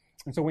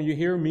 And so when you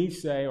hear me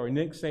say or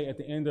Nick say at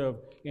the end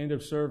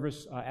of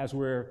service as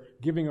we're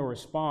giving a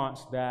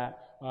response that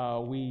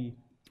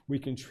we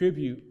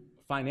contribute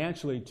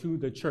financially to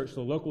the church,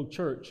 the local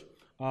church,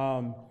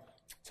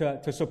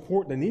 to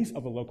support the needs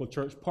of the local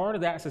church, part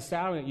of that's the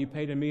salary that you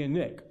pay to me and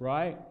Nick,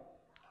 right?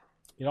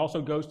 It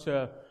also goes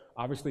to,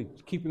 obviously,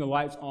 keeping the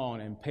lights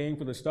on and paying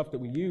for the stuff that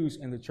we use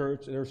in the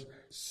church. There's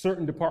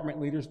certain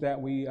department leaders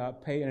that we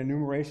pay an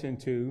enumeration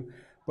to,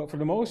 but for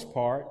the most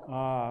part,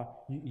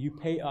 you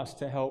pay us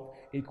to help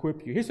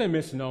equip you. Here's a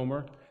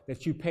misnomer,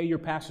 that you pay your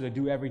pastor to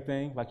do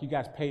everything. Like you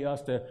guys pay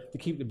us to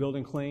keep the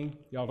building clean.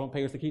 Y'all don't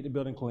pay us to keep the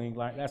building clean.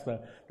 Like that's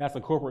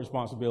the corporate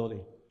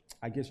responsibility.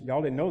 I guess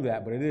y'all didn't know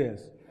that, but it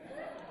is.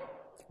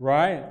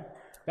 Right?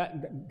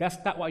 That's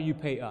not why you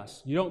pay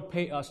us. You don't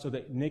pay us so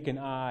that Nick and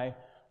I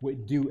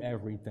would do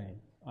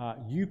everything.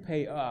 You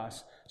pay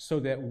us so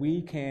that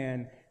we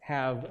can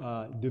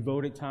have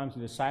devoted time to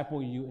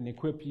disciple you and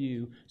equip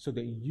you so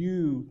that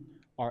you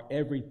are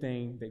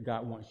everything that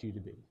God wants you to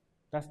be.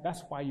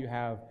 That's why you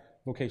have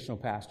vocational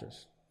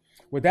pastors.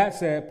 With that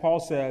said, Paul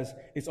says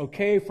it's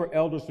okay for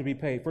elders to be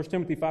paid. 1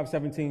 Timothy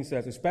 5:17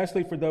 says,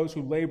 especially for those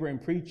who labor in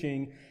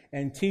preaching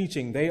and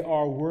teaching, they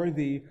are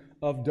worthy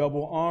of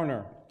double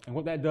honor. And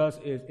what that does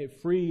is it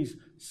frees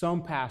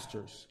some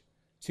pastors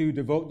to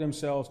devote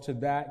themselves to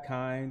that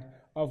kind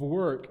of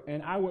work.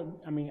 And I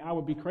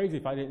would be crazy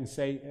if I didn't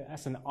say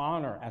that's an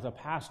honor as a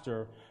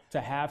pastor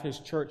to have his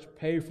church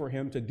pay for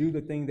him to do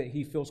the thing that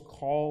he feels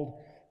called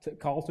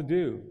to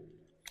do.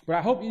 But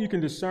I hope you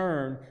can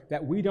discern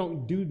that we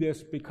don't do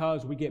this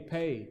because we get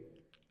paid,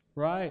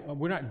 right?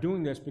 We're not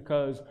doing this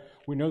because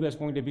we know there's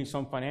going to be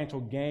some financial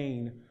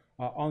gain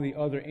on the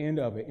other end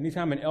of it.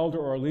 Anytime an elder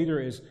or a leader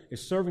is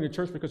serving the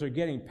church because they're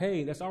getting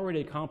paid, that's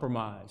already a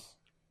compromise.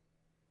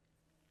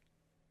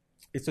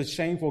 It's a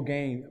shameful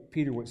gain,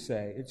 Peter would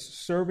say. It's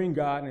serving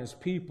God and his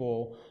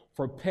people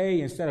for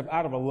pay instead of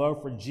out of a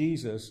love for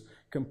Jesus,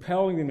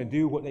 compelling them to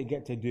do what they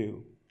get to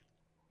do.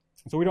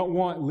 So we don't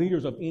want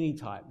leaders of any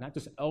type, not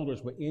just elders,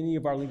 but any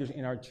of our leaders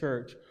in our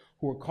church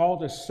who are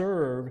called to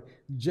serve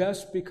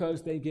just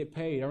because they get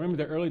paid. I remember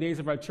the early days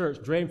of our church.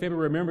 Dre and Faber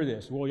remember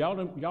this. Well,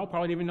 y'all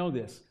probably didn't even know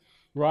this,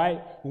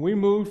 right? When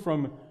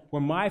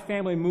my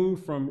family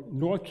moved from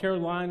North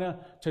Carolina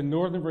to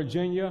Northern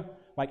Virginia,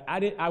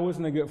 I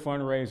wasn't a good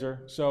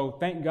fundraiser, so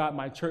thank God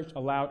my church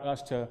allowed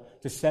us to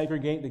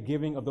segregate the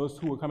giving of those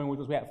who were coming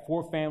with us. We had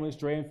 4 families,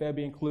 Dre and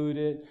Febby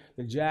included,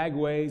 the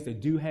Jagways, the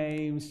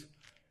Duhames,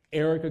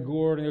 Erica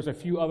Gordon, there's a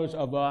few others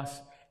of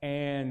us,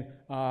 and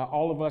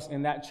all of us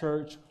in that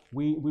church,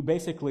 we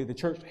basically, the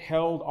church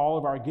held all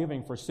of our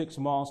giving for 6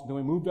 months, then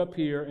we moved up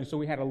here, and so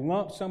we had a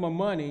lump sum of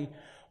money,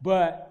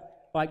 but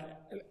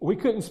we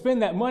couldn't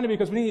spend that money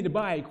because we needed to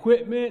buy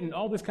equipment and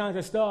all this kinds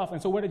of stuff,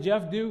 and so what did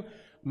Jeff do?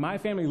 My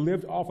family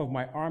lived off of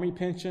my Army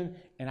pension,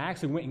 and I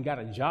actually went and got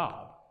a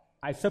job.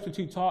 I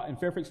substitute taught in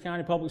Fairfax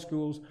County Public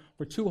Schools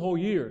for 2 whole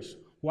years.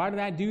 Why did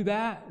I do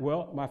that?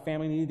 Well, my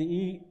family needed to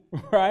eat,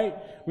 right?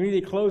 We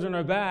needed clothes on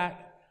our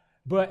back,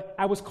 but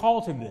I was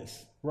called to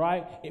this,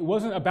 right? It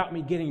wasn't about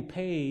me getting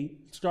paid,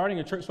 starting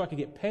a church so I could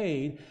get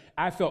paid.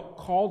 I felt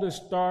called to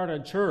start a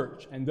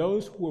church, and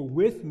those who were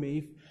with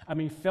me,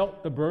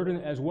 felt the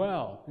burden as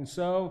well. And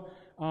so,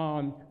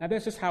 and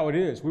that's just how it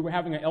is. We were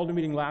having an elder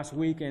meeting last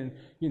week, and,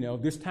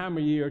 this time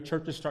of year,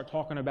 churches start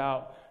talking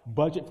about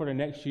budget for the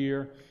next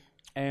year.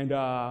 And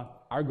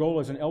our goal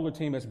as an elder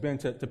team has been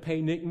to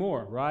pay Nick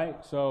more,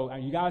 right? So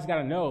you guys got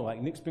to know,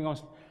 Nick's been on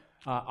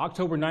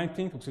October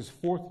 19th, which is his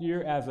 4th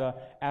year as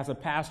a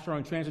pastor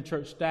on Transit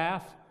Church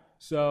staff.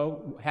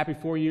 So happy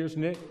 4 years,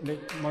 Nick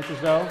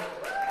Montezo.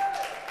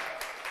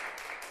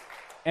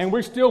 And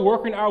we're still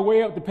working our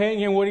way up to paying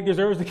him what he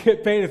deserves to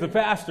get paid as a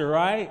pastor,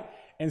 right?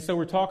 And so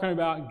we're talking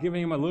about giving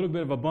him a little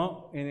bit of a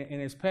bump in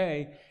his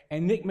pay.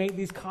 And Nick made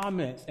these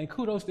comments, and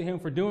kudos to him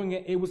for doing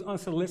it. It was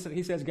unsolicited.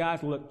 He says,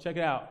 guys, look, check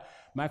it out.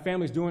 My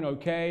family's doing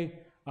okay.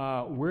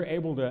 We're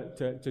able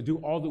to do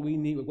all that we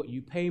need with what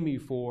you pay me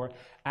for.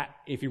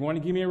 If you want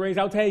to give me a raise,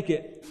 I'll take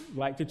it,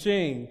 like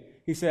cha-ching.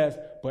 He says,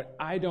 but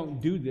I don't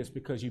do this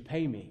because you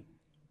pay me,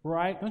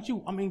 right? Don't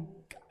you?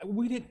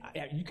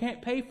 You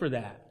can't pay for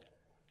that,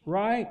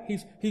 right?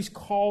 He's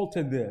called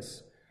to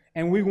this.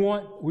 And we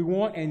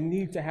want and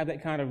need to have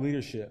that kind of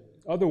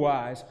leadership.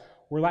 Otherwise,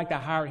 we're like the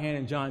hired hand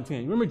in John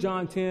 10. Remember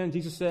John 10?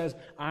 Jesus says,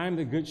 I am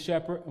the good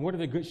shepherd. And what does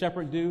the good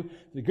shepherd do?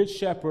 The good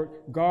shepherd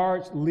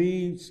guards,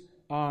 leads,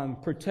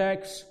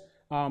 protects,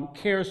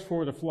 cares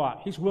for the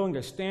flock. He's willing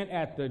to stand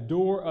at the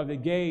door of the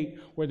gate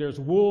where there's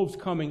wolves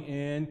coming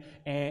in,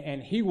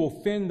 and he will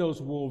fend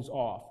those wolves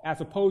off. As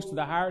opposed to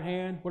the hired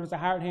hand, what does the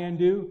hired hand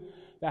do?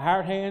 The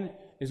hired hand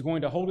is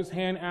going to hold his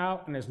hand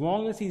out, and as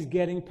long as he's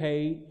getting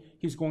paid,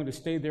 he's going to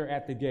stay there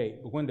at the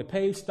gate. But when the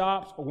pay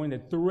stops or when the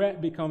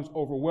threat becomes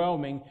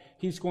overwhelming,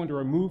 he's going to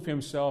remove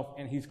himself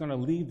and he's going to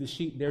leave the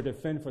sheep there to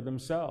fend for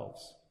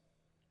themselves.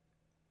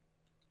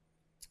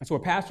 And so a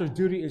pastor's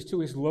duty is to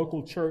his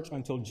local church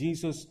until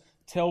Jesus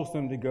tells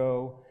them to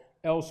go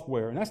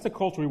elsewhere. And that's the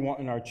culture we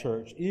want in our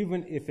church,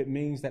 even if it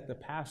means that the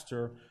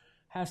pastor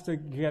has to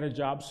get a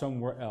job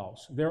somewhere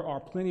else. There are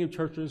plenty of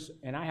churches,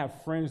 and I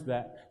have friends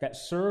that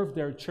serve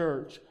their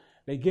church.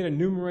 They get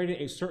enumerated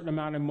a certain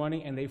amount of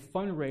money, and they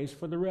fundraise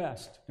for the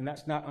rest, and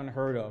that's not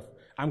unheard of.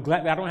 I'm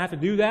glad that I don't have to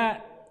do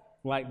that.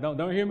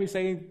 Don't hear me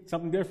saying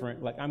something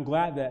different. I'm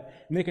glad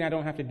that Nick and I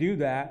don't have to do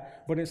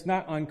that, but it's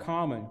not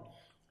uncommon.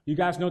 You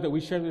guys know that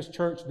we share this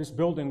church, this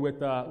building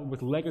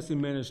with Legacy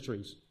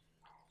Ministries,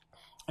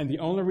 and the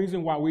only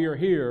reason why we are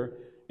here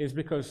is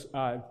because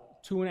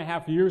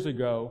 2.5 years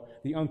ago,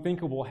 the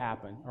unthinkable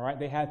happened. All right,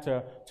 they had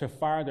to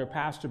fire their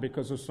pastor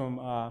because of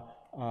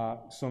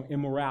some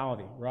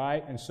immorality,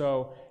 right? And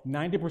so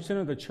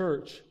 90% of the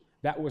church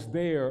that was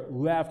there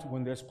left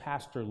when this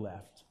pastor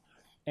left.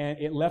 And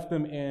it left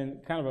them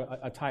in kind of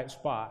a tight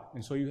spot.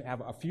 And so you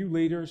have a few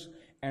leaders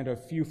and a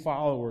few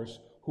followers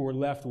who are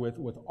left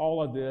with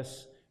all of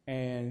this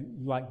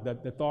and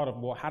the thought of,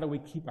 well, how do we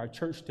keep our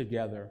church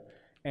together?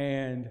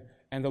 And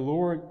the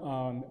Lord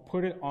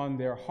put it on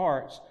their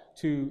hearts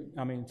to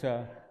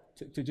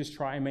just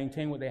try and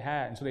maintain what they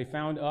had. And so they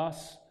found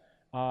us,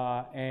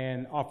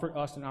 and offered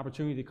us an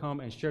opportunity to come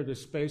and share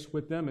this space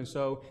with them. And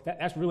so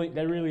that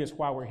really is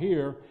why we're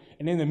here.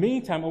 And in the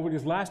meantime, over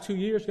these last 2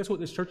 years, guess what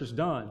this church has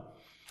done?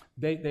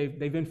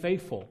 They've been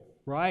faithful,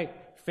 right?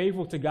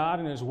 Faithful to God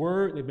and His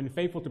Word. They've been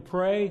faithful to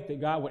pray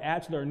that God would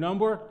add to their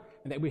number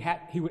and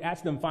that He would add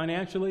to them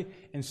financially.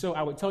 And so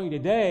I would tell you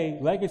today,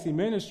 Legacy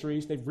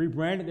Ministries, they've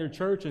rebranded their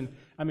church, and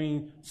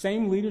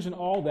same leaders and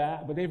all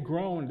that, but they've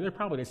grown. They're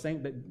probably the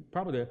same,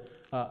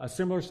 a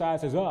similar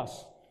size as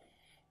us.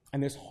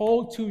 And this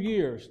whole 2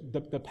 years,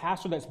 the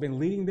pastor that's been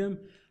leading them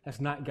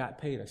has not got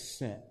paid a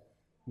cent.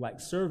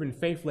 Serving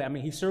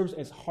faithfully. He serves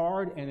as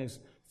hard and as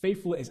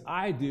faithfully as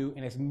I do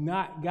and has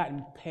not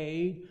gotten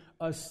paid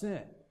a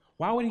cent.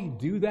 Why would he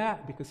do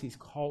that? Because he's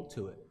called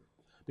to it.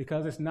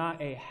 Because it's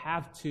not a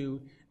have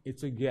to,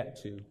 it's a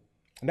get to.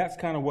 And that's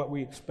kind of what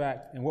we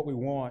expect and what we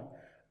want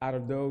out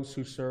of those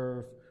who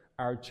serve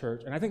our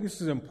church. And I think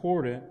this is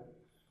important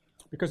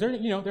because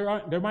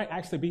there might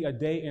actually be a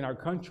day in our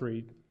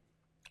country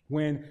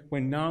when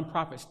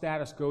nonprofit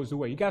status goes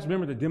away. You guys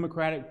remember the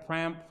Democratic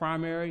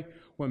primary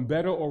when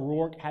Beto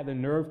O'Rourke had the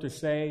nerve to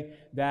say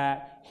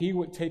that he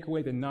would take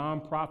away the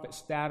nonprofit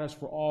status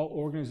for all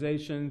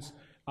organizations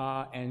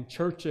and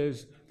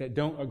churches that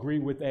don't agree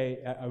with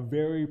a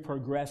very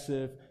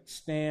progressive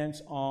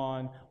stance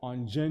on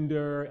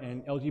gender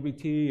and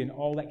LGBT and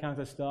all that kinds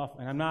of stuff.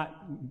 And I'm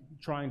not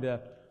trying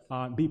to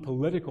be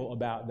political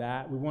about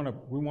that. We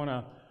want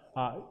to.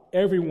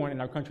 Everyone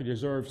in our country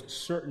deserves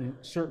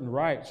certain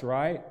rights,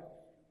 right?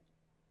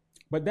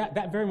 But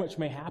that very much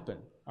may happen.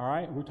 All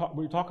right,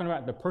 we're talking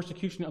about the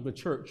persecution of the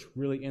church,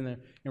 really, in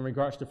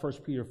regards to 1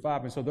 Peter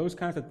 5, and so those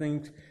kinds of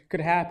things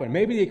could happen.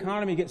 Maybe the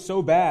economy gets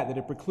so bad that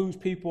it precludes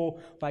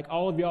people like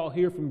all of y'all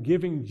here from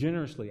giving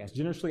generously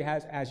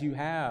as you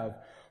have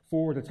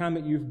for the time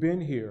that you've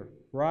been here.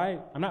 Right?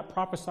 I'm not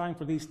prophesying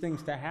for these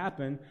things to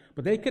happen,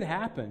 but they could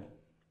happen.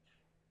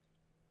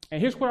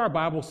 And here's what our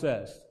Bible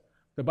says.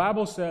 The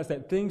Bible says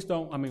that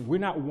we're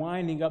not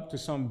winding up to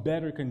some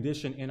better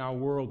condition in our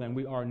world than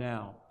we are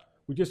now.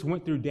 We just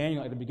went through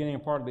Daniel at the beginning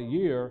part of the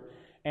year,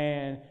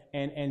 and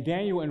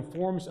Daniel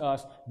informs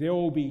us there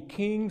will be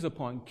kings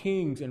upon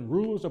kings and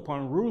rulers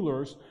upon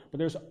rulers, but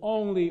there's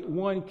only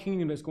one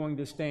kingdom that's going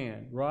to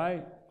stand,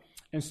 right?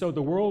 And so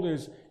the world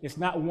it's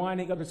not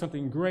winding up to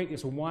something great,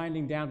 it's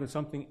winding down to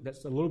something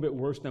that's a little bit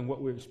worse than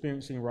what we're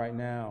experiencing right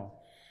now.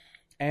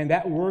 And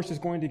that worse is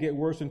going to get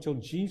worse until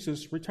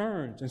Jesus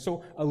returns. And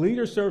so a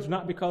leader serves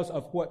not because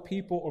of what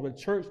people or the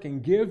church can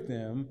give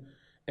them.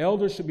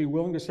 Elders should be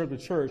willing to serve the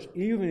church,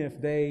 even if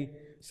they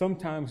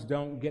sometimes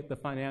don't get the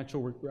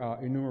financial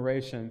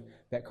remuneration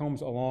that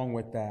comes along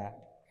with that.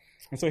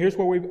 And so here's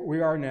where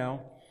we are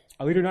now.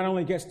 A leader not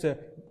only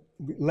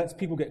lets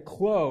people get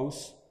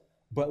close,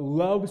 but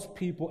loves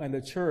people and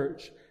the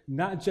church,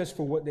 not just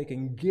for what they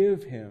can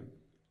give him.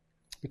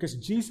 Because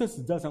Jesus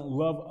doesn't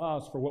love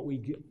us for what we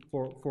give,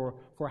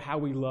 for how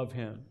we love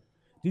him.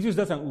 Jesus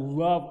doesn't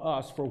love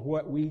us for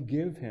what we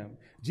give him.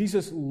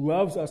 Jesus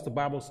loves us, the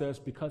Bible says,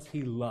 because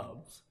he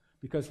loves,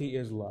 because he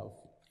is love.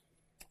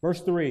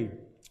 Verse 3,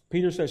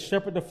 Peter says,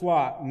 shepherd the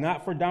flock,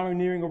 not for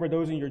domineering over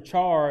those in your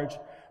charge,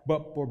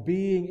 but for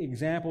being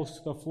examples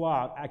to the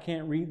flock. I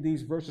can't read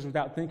these verses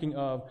without thinking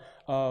of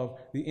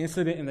the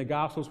incident in the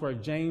Gospels where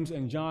James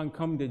and John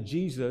come to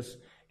Jesus,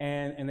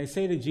 and they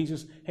say to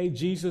Jesus, hey,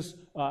 Jesus,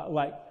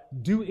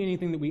 do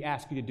anything that we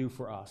ask you to do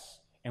for us.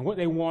 And what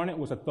they wanted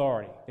was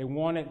authority. They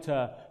wanted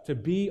to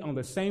be on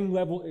the same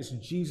level as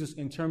Jesus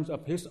in terms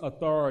of his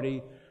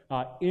authority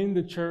in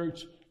the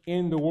church,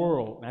 in the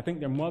world. And I think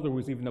their mother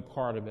was even a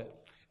part of it.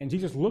 And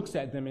Jesus looks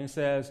at them and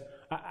says,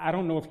 I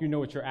don't know if you know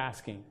what you're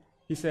asking.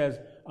 He says,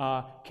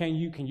 can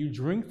you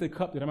drink the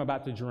cup that I'm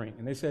about to drink?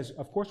 And they says,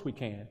 of course we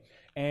can.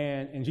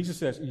 And Jesus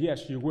says,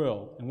 yes, you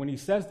will. And when he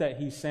says that,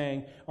 he's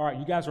saying, all right,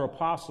 you guys are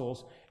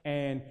apostles,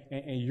 and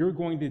you're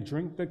going to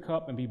drink the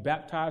cup and be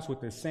baptized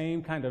with the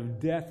same kind of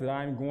death that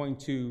I'm going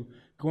to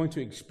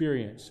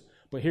experience.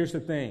 But here's the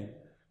thing.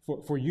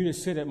 For you to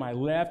sit at my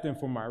left and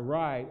for my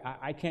right,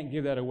 I can't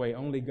give that away.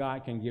 Only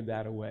God can give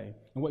that away.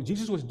 And what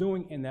Jesus was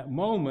doing in that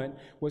moment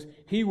was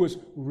he was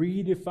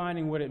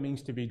redefining what it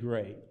means to be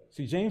great.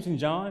 See, James and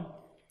John,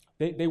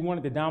 they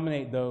wanted to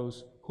dominate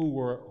those who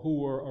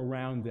were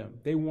around them.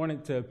 They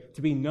wanted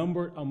to be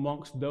numbered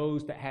amongst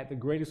those that had the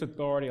greatest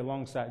authority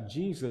alongside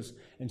Jesus.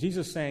 And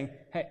Jesus saying,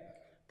 hey,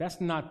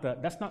 that's not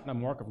the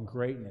mark of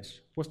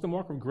greatness. What's the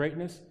mark of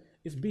greatness?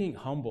 It's being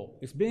humble.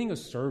 It's being a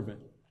servant.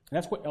 And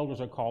that's what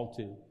elders are called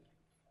to,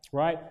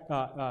 right?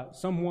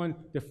 Someone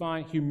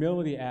defined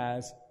humility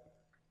as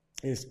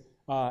is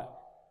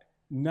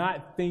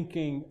not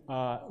thinking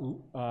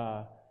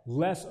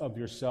less of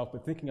yourself,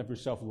 but thinking of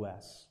yourself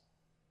less,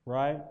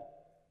 right?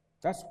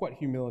 That's what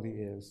humility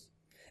is.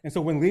 And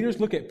so when leaders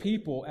look at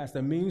people as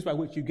the means by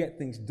which you get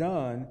things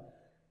done,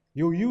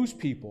 you'll use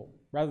people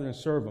rather than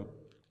serve them.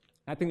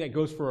 I think that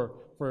goes for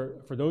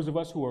those of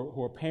us who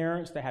are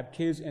parents that have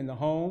kids in the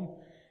home.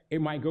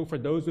 It might go for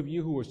those of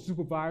you who are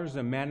supervisors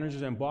and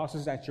managers and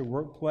bosses at your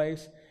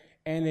workplace.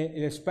 And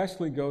it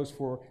especially goes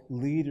for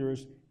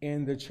leaders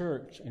in the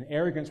church. In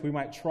arrogance, we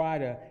might try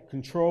to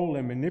control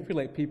and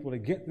manipulate people to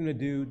get them to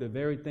do the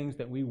very things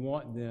that we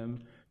want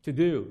them to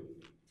do.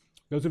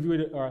 Those of you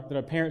that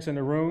are parents in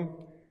the room,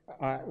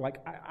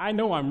 I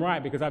know I'm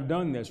right because I've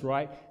done this,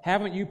 right?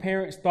 Haven't you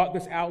parents thought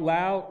this out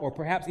loud or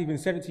perhaps even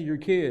said it to your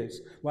kids?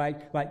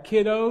 Like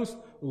kiddos,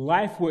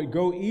 life would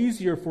go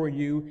easier for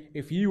you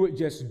if you would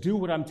just do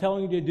what I'm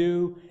telling you to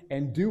do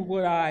and do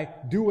what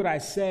I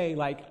say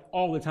like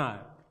all the time.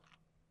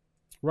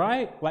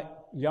 Right? Like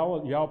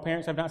y'all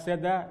parents have not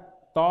said that?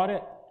 Thought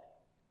it?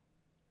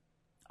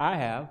 I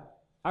have.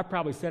 I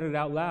probably said it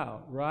out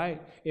loud, right?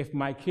 If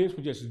my kids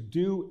would just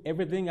do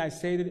everything I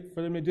say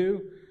for them to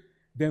do,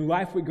 then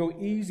life would go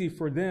easy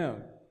for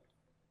them.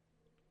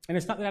 And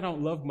it's not that I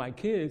don't love my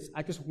kids.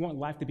 I just want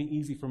life to be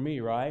easy for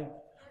me, right?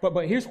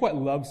 But here's what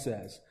love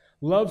says.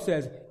 Love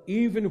says,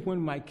 even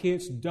when my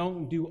kids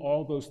don't do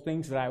all those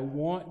things that I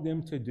want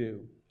them to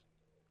do,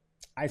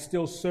 I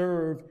still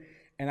serve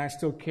and I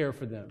still care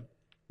for them,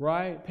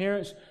 right?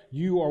 Parents,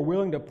 you are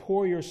willing to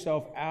pour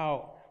yourself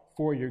out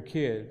for your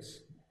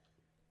kids.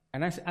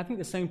 And I think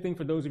the same thing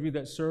for those of you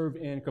that serve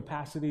in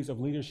capacities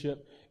of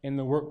leadership in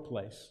the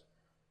workplace.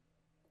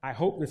 I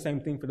hope the same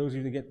thing for those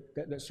of you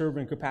that serve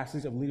in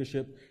capacities of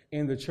leadership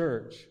in the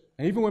church.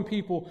 And even when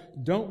people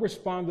don't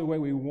respond the way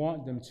we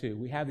want them to,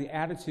 we have the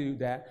attitude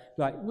that,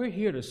 like, we're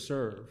here to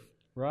serve,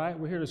 right?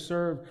 We're here to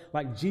serve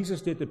like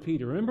Jesus did to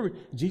Peter. Remember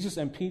Jesus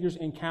and Peter's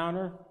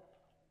encounter?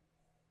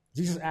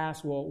 Jesus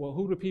asked, well,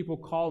 who do people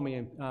call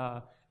me?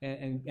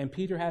 And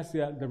Peter has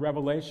the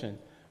revelation.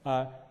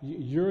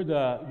 You're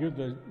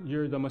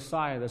the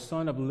Messiah, the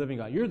Son of the living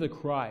God. You're the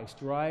Christ,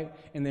 right?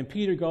 And then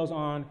Peter goes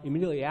on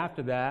immediately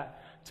after that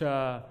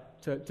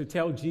to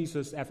tell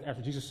Jesus,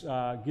 after Jesus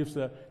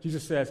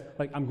Jesus says,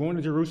 like, I'm going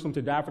to Jerusalem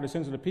to die for the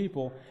sins of the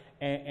people.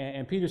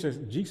 And Peter says,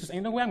 Jesus,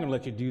 ain't no way I'm going to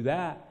let you do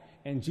that.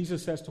 And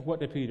Jesus says to what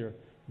to Peter?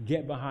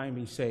 Get behind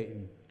me,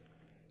 Satan.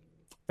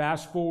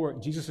 Fast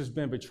forward, Jesus has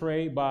been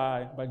betrayed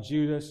by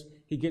Judas.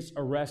 He gets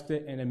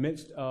arrested in the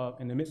midst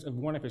of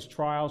one of his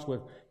trials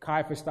with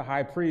Caiaphas, the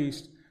high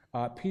priest.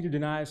 Peter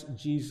denies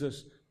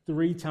Jesus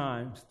 3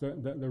 times.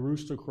 The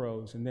rooster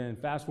crows. And then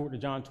fast forward to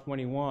John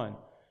 21.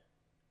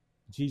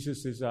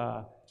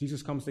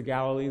 Jesus comes to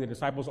Galilee. The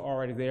disciples are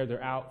already there.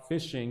 They're out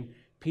fishing.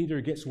 Peter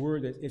gets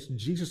word that it's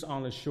Jesus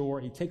on the shore.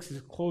 He takes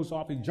his clothes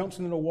off. He jumps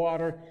into the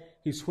water.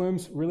 He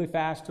swims really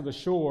fast to the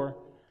shore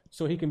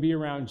so he can be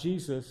around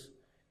Jesus.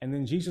 And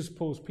then Jesus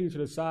pulls Peter to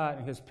the side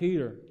and says,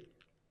 Peter,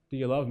 do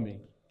you love me?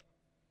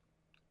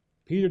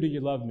 Peter, do you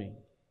love me?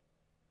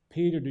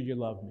 Peter, do you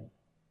love me?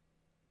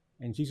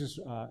 And Jesus'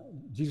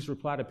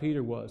 reply to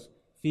Peter was,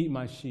 feed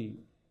my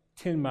sheep,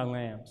 tend my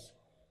lambs,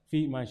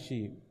 feed my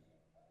sheep.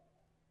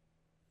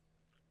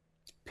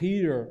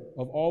 Peter,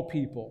 of all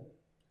people,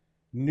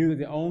 knew that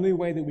the only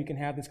way that we can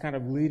have this kind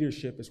of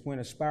leadership is when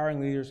aspiring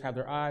leaders have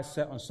their eyes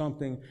set on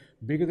something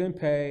bigger than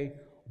pay,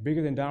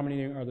 bigger than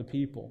dominating other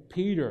people.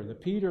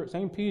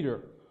 Same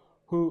Peter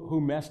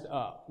who messed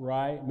up,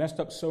 right? Messed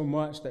up so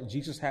much that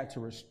Jesus had to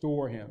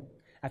restore him.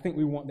 I think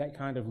we want that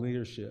kind of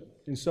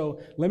leadership. And so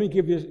let me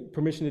give you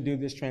permission to do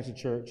this, Transit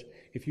Church.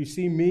 If you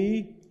see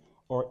me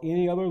or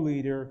any other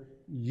leader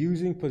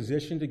using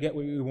position to get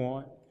what we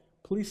want,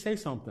 please say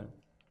something.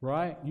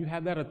 Right? You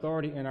have that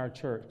authority in our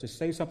church to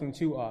say something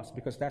to us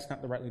because that's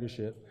not the right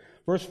leadership.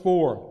 Verse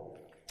 4.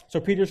 So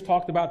Peter's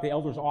talked about the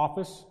elder's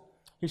office.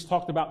 He's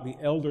talked about the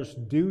elder's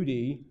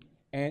duty.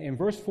 And in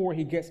verse 4,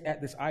 he gets at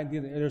this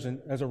idea that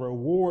there's a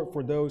reward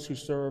for those who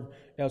serve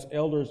as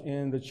elders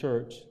in the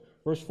church.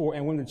 Verse 4,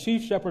 and when the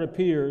chief shepherd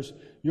appears,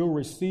 you'll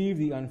receive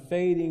the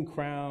unfading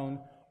crown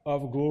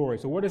of glory.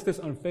 So what is this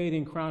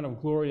unfading crown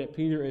of glory that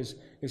Peter is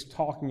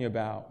talking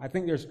about? I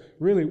think there's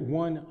really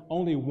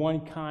only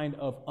one kind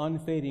of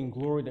unfading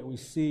glory that we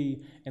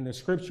see in the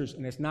scriptures,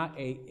 and it's not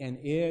an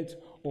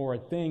it or a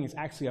thing. It's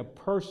actually a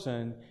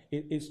person.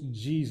 It's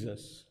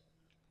Jesus.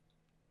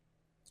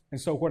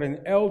 And so what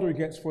an elder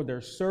gets for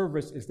their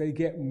service is they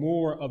get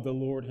more of the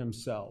Lord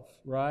himself,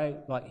 right?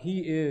 Like he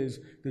is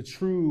the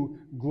true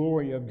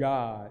glory of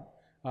God.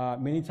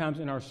 Many times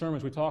in our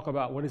sermons, we talk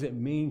about what does it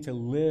mean to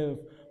live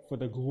for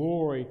the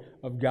glory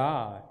of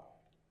God.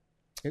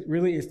 It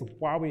really is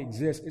why we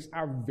exist. It's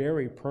our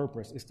very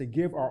purpose. It's to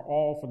give our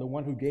all for the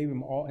one who gave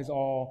his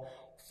all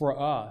for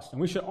us.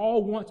 And we should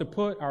all want to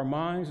put our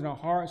minds and our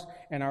hearts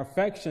and our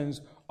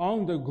affections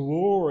on the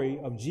glory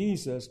of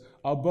Jesus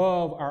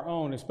above our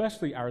own,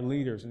 especially our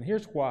leaders. And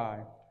here's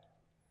why.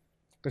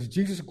 Because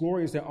Jesus'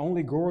 glory is the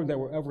only glory that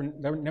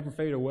will never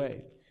fade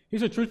away.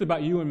 Here's the truth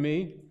about you and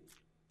me.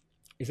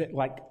 Is that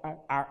like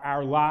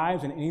our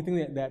lives and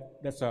anything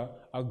that's a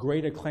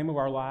great acclaim of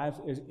our lives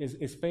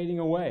is fading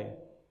away.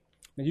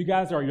 Now, you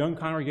guys are a young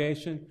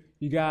congregation.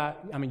 You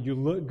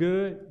look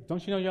good.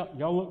 Don't you know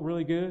y'all look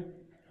really good?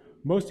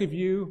 Most of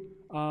you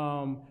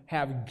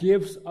have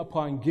gifts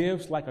upon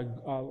gifts. Like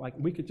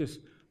we could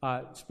just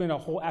spend a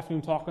whole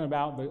afternoon talking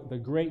about the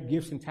great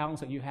gifts and talents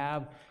that you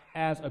have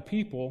as a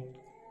people.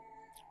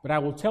 But I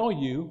will tell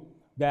you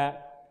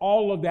that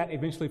all of that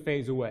eventually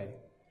fades away.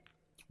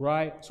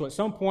 Right? So at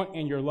some point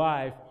in your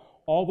life,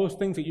 all those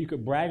things that you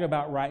could brag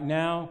about right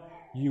now,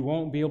 you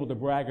won't be able to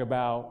brag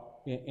about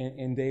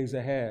in days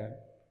ahead.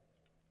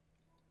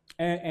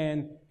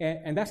 And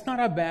that's not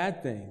a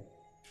bad thing.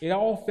 It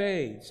all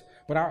fades.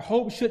 But our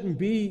hope shouldn't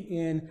be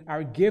in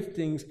our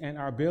giftings and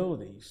our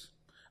abilities.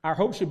 Our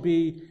hope should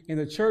be in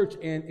the church,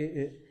 and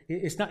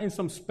it's not in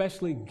some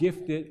specially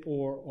gifted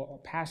or a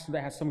pastor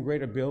that has some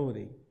great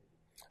ability.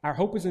 Our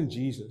hope is in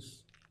Jesus.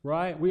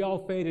 Right? We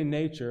all fade in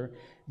nature.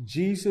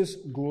 Jesus'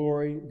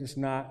 glory does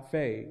not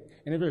fade.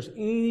 And if there's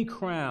any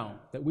crown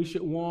that we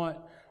should want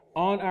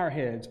on our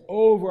heads,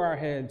 over our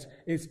heads,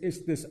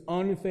 it's this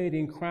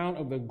unfading crown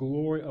of the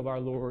glory of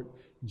our Lord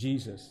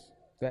Jesus,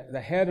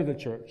 the head of the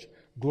church,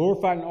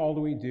 glorified in all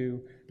that we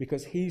do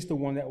because he's the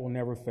one that will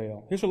never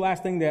fail. Here's the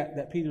last thing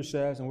that Peter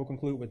says, and we'll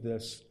conclude with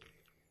this.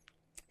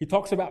 He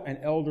talks about an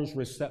elder's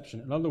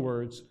reception. In other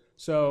words,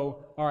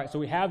 so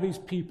we have these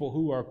people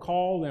who are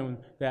called and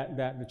that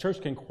the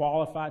church can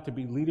qualify to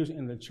be leaders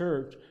in the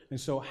church. And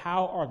so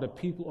how are the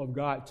people of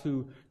God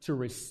to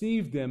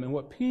receive them? And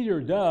what Peter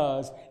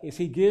does is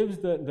he gives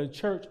the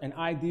church an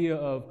idea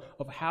of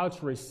how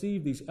to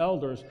receive these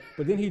elders,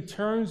 but then he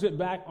turns it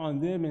back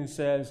on them and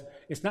says,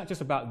 it's not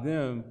just about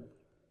them.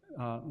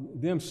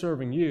 them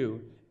serving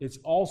you, it's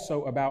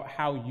also about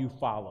how you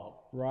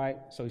follow, right?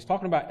 So he's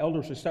talking about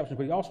elders' reception,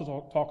 but he's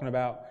also talking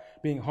about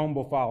being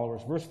humble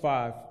followers. Verse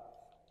 5,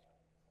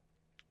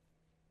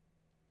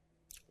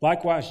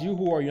 likewise, you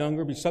who are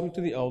younger, be subject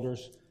to the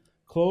elders.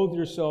 Clothe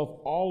yourself,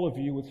 all of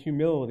you, with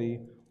humility,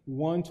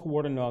 one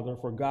toward another,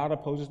 for God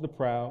opposes the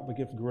proud, but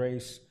gives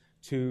grace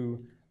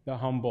to the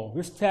humble.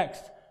 This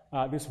text,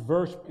 this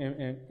verse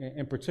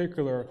in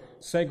particular,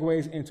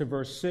 segues into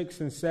verse 6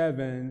 and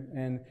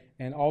 7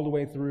 and all the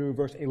way through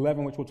verse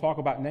 11, which we'll talk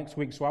about next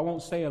week. So I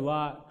won't say a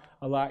lot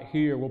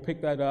here. We'll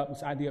pick that up,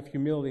 this idea of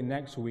humility,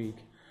 next week.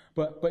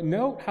 But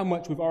note how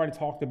much we've already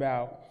talked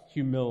about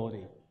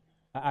humility.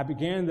 I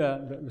began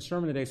the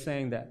sermon today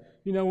saying that,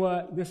 you know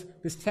what,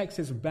 this text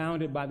is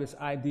bounded by this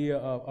idea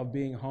of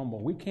being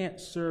humble. We can't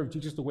serve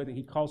Jesus the way that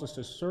he calls us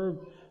to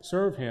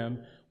serve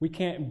him. We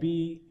can't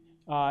be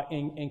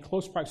in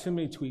close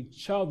proximity to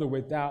each other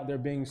without there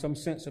being some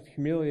sense of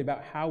humility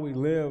about how we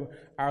live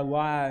our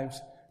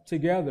lives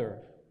together.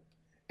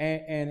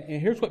 And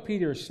here's what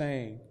Peter is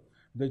saying.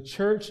 The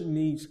church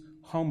needs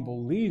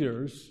humble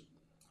leaders,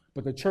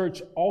 but the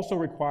church also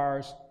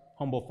requires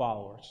humble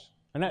followers.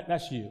 And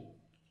that's you,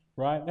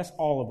 right? That's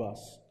all of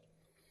us.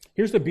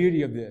 Here's the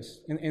beauty of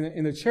this.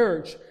 In the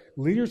church,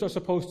 leaders are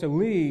supposed to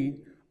lead,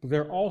 but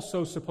they're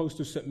also supposed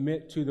to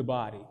submit to the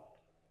body,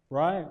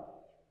 right?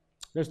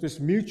 There's this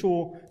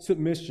mutual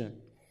submission.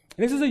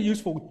 And this is a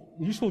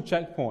useful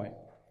checkpoint.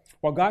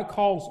 While God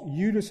calls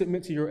you to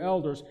submit to your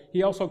elders,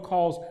 he also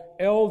calls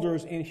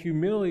elders in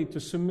humility to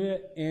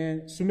submit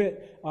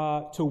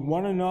to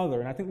one another.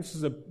 And I think this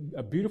is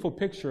a beautiful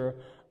picture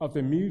of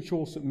the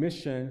mutual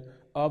submission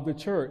of the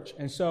church.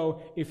 And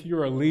so if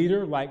you're a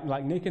leader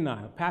like Nick and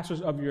I,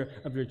 pastors of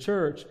your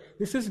church,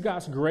 this is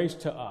God's grace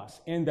to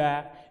us in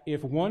that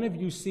if one of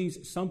you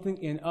sees something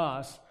in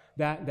us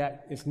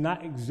that is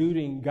not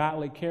exuding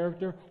godly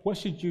character, what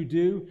should you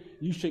do?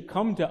 You should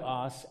come to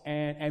us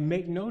and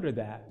make note of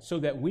that so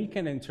that we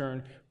can in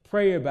turn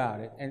pray about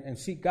it and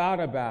seek God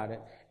about it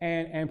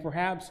and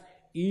perhaps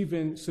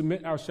even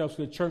submit ourselves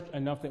to the church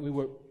enough that we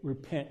would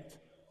repent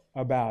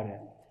about it.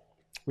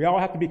 We all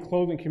have to be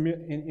clothed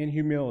in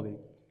humility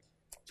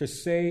to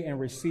say and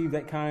receive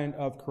that kind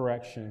of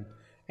correction.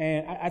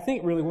 And I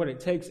think really what it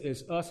takes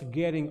is us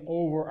getting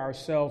over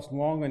ourselves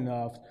long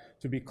enough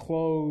to be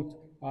clothed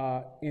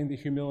in the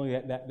humility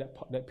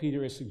that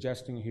Peter is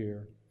suggesting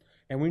here.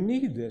 And we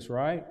need this,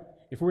 right?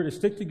 If we're to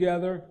stick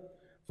together,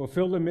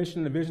 fulfill the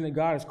mission, the vision that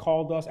God has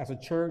called us as a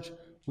church,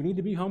 we need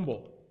to be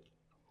humble.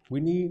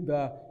 We need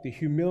the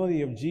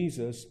humility of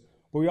Jesus,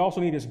 but we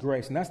also need his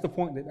grace. And that's the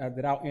point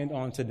that I'll end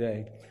on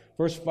today.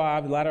 Verse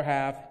 5, the latter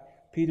half,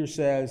 Peter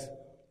says,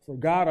 for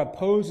God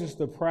opposes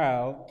the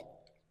proud,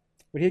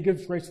 but he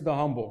gives grace to the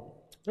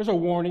humble. There's a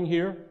warning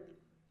here.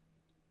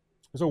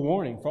 There's a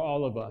warning for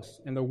all of us.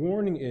 And the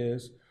warning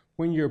is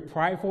when you're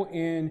prideful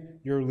in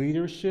your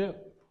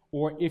leadership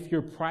or if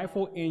you're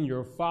prideful in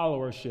your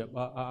followership.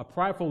 A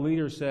prideful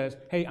leader says,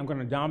 hey, I'm going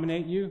to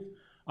dominate you.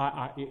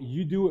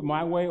 You do it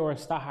my way or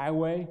it's the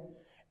highway.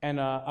 And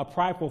a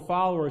prideful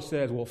follower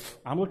says, well,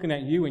 I'm looking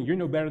at you and you're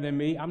no better than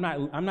me. I'm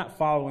not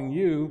following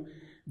you.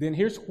 Then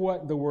here's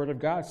what the Word of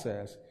God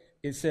says.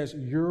 It says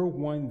you're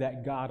one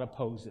that God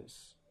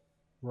opposes,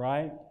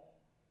 right?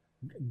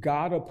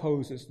 God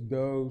opposes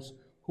those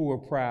who are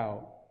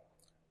proud.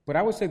 But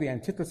I would say the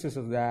antithesis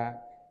of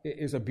that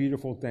is a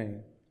beautiful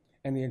thing.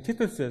 And the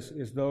antithesis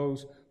is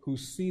those who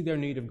see their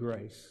need of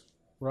grace,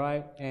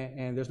 right?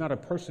 And there's not a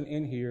person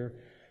in here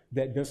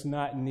that does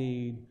not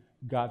need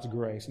God's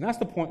grace. And that's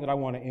the point that I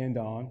want to end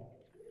on.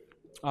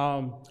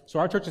 So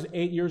our church is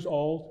 8 years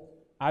old.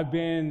 I've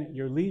been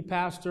your lead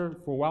pastor.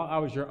 For a while, I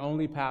was your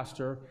only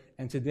pastor.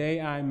 And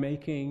today I'm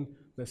making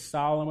the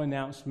solemn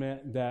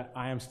announcement that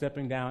I am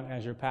stepping down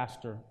as your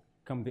pastor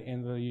come the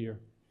end of the year.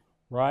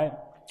 Right?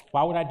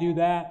 Why would I do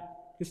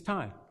that? It's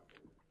time.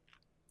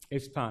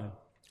 It's time.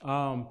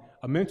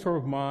 A mentor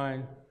of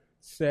mine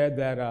said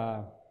that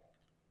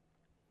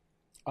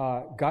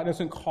God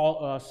doesn't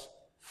call us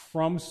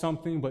from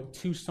something but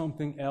to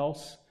something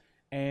else.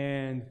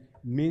 And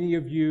many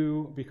of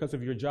you, because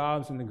of your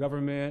jobs in the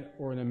government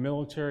or in the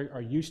military,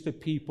 are used to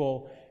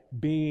people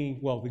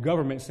the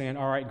government saying,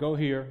 all right, go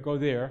here, go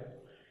there.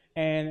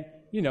 And,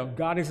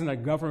 God isn't a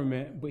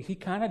government, but he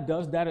kind of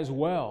does that as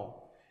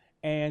well.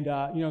 And,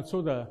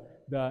 so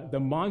the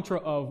mantra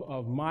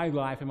of my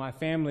life and my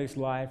family's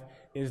life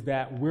is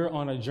that we're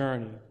on a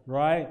journey,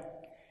 right?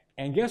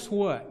 And guess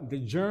what? The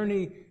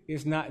journey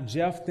is not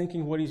Jeff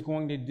thinking what he's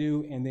going to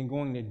do and then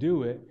going to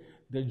do it.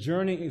 The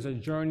journey is a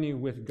journey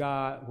with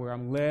God where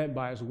I'm led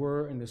by his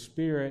word and the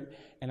Spirit,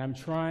 and I'm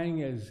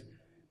trying as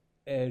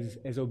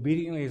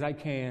obediently as I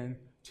can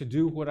to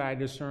do what I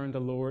discern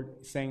the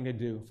Lord saying to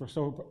do.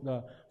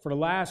 For the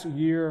last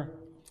year,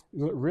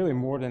 really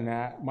more than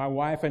that, my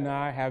wife and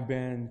I have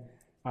been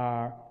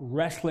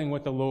wrestling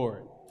with the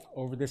Lord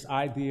over this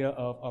idea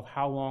of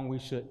how long we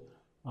should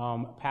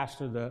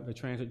pastor the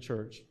transit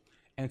church.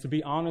 And to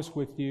be honest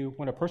with you,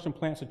 when a person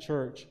plants a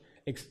church,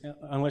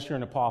 unless you're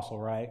an apostle,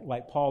 right?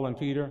 Like Paul and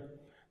Peter,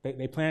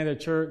 they planted a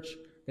church.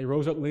 They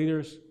raised up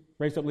leaders,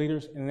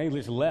 and they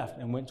just left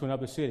and went to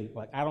another city.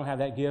 Like, I don't have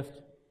that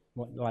gift.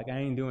 Like, I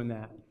ain't doing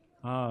that.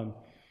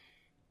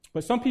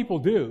 But some people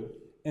do.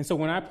 And so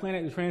when I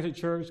planted the Transit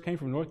Church, came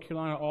from North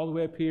Carolina all the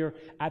way up here,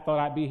 I thought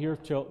I'd be here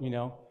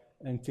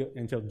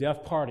until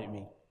death parted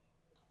me.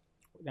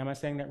 Am I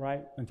saying that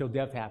right? Until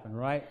death happened,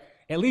 right?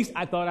 At least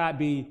I thought I'd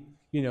be,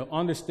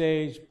 on the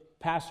stage,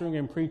 pastoring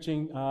and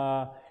preaching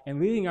and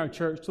leading our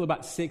church till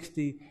about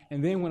 60.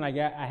 And then when I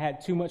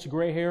had too much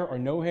gray hair or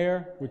no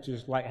hair, which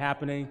is like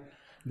happening,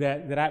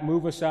 that I'd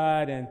move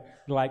aside and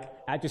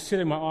I'd just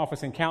sit in my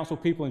office and counsel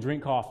people and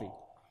drink coffee.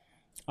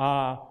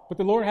 But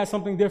the Lord has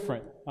something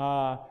different.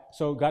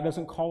 So God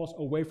doesn't call us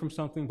away from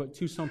something, but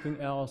to something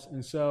else.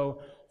 And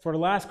so for the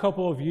last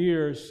couple of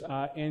years,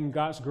 in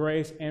God's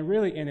grace and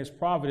really in His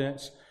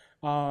providence,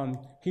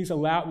 He's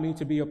allowed me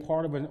to be a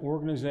part of an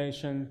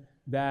organization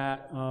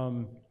that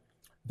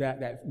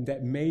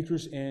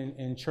majors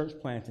in church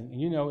planting.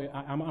 And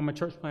I'm a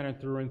church planter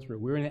through and through.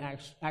 We're in the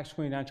Acts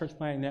 29 Church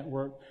Planting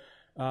Network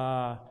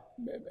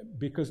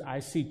because I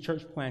see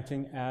church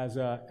planting as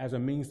a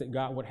means that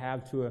God would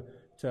have to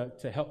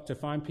help to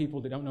find people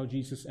that don't know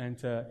Jesus and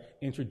to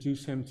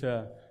introduce them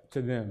to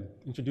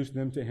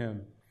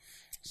Him.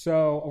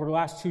 So over the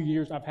last 2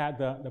 years, I've had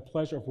the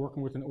pleasure of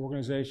working with an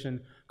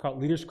organization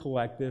called Leaders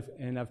Collective,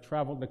 and I've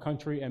traveled the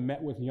country and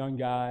met with young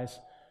guys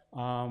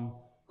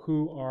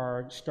who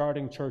are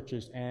starting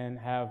churches and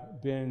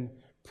have been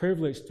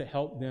privileged to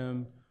help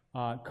them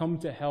come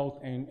to health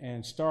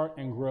and start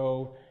and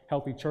grow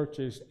healthy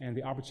churches. And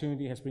the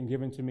opportunity has been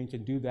given to me to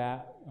do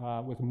that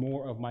with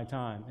more of my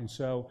time. And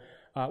so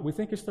we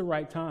think it's the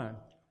right time.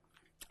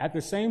 At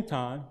the same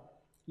time,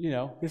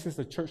 this is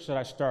the church that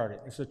I started.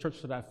 It's the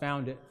church that I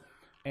founded.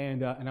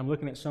 And I'm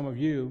looking at some of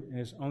you, and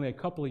there's only a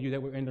couple of you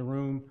that were in the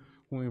room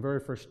when we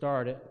very first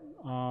started.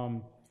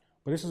 But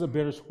this is a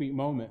bittersweet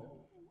moment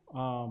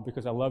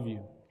because I love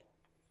you.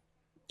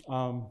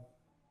 I'm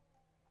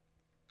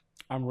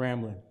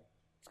rambling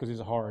because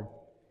it's hard.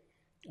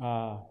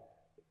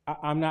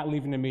 I'm not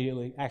leaving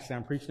immediately. Actually,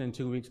 I'm preaching in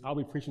 2 weeks. I'll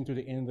be preaching through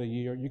the end of the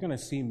year. You're going to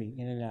see me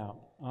in and out.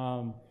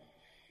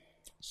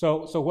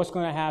 So what's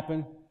going to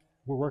happen?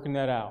 We're working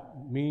that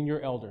out. Me and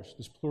your elders.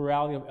 This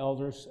plurality of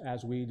elders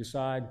as we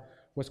decide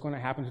what's going to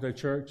happen to the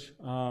church.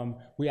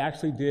 We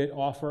actually did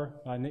offer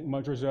Nick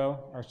Mudrezo,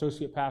 our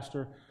associate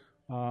pastor,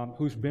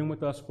 who's been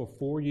with us for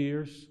 4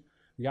 years,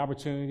 the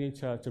opportunity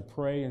to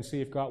pray and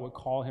see if God would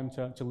call him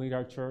to lead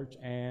our church.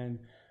 And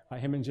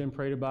him and Jim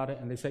prayed about it,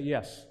 and they said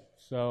yes.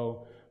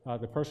 So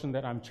the person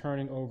that I'm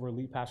turning over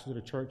lead pastor to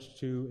the church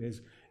to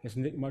is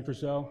Nick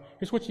Mudrezo.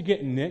 Here's what you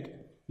get, Nick.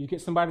 You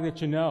get somebody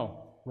that you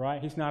know,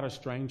 right? He's not a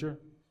stranger.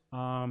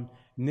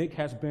 Nick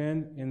has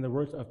been, in the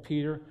words of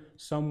Peter,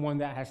 someone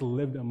that has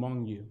lived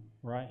among you,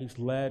 right? He's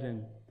led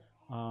and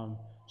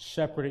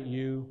shepherded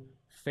you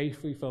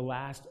faithfully for the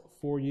last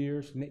 4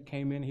 years. Nick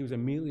came in. He was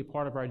immediately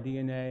part of our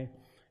DNA,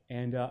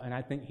 and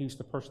I think he's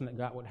the person that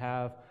God would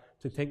have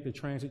to take the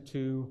transit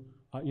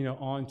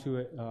on to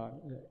it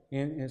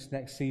in its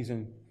next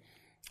season.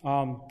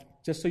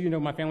 Just so you know,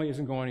 my family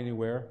isn't going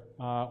anywhere.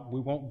 We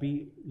won't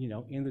be,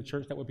 in the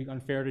church. That would be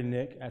unfair to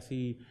Nick as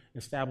he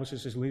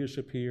establishes his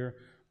leadership here.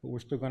 But we're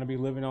still going to be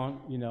living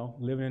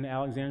in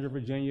Alexandria,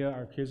 Virginia.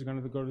 Our kids are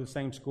going to go to the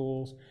same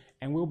schools,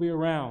 and we'll be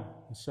around.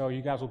 So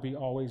you guys will be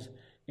always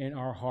in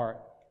our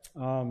heart.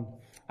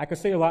 I could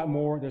say a lot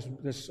more.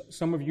 There's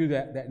some of you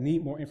that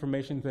need more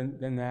information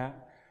than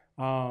that.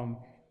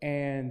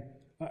 And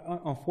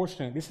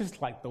unfortunately, this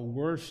is like the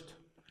worst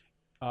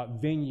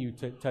venue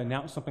to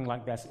announce something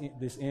like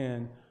this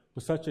in,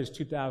 but such as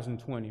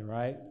 2020,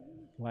 right?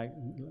 Like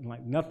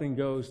nothing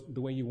goes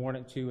the way you want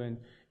it to in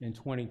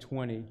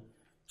 2020.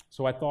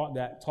 So I thought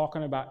that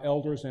talking about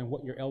elders and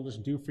what your elders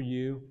do for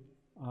you,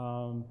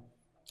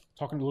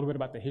 talking a little bit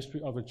about the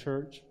history of the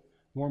church,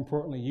 more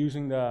importantly,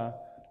 using the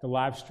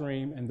live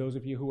stream and those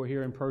of you who are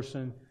here in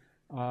person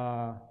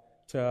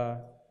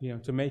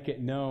to make it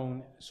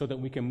known so that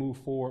we can move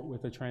forward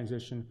with the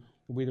transition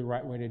will be the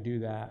right way to do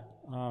that.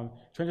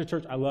 Transit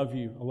Church, I love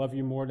you. I love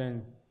you more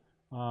than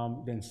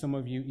some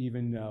of you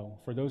even know.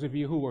 For those of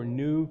you who are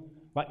new,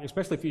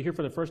 especially if you're here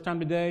for the first time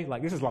today,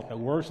 this is like the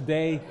worst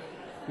day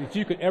that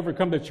you could ever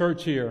come to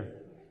church here.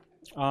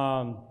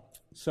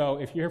 So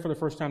if you're here for the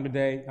first time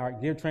today, all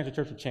right, give Transit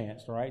Church a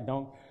chance, all right?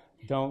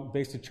 Don't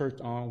base the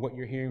church on what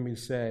you're hearing me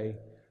say.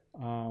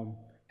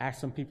 Ask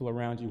some people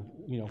around you,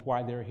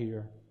 why they're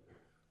here.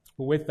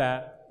 But with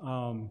that,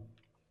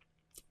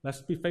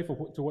 let's be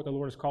faithful to what the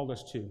Lord has called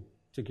us to,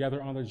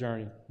 together on the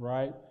journey,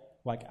 right?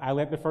 Like I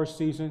led the first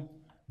season,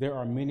 there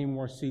are many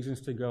more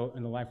seasons to go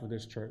in the life of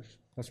this church.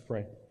 Let's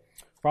pray.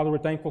 Father, we're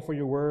thankful for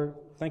your word.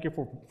 Thank you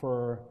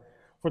for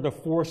the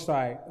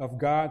foresight of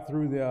God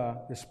through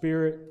the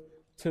Spirit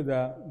to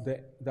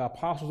the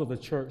apostles of the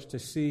church to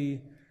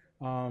see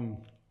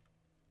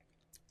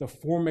the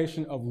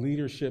formation of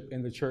leadership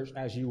in the church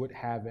as you would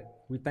have it.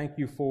 We thank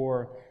you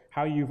for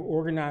how you've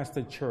organized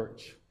the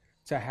church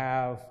to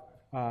have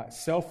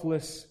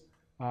selfless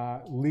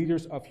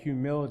leaders of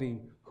humility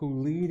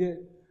who lead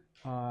it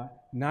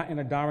not in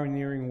a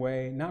domineering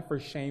way, not for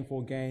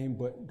shameful gain,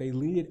 but they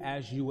lead it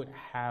as you would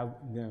have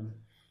them.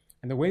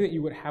 And the way that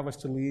you would have us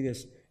to lead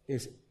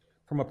is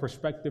from a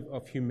perspective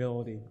of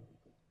humility.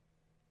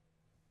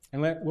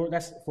 And Lord,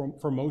 that's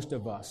for most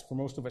of us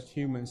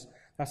humans,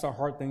 that's a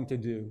hard thing to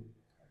do.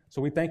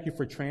 So we thank you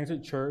for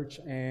Transit Church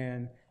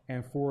and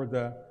for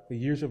the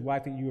years of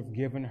life that you have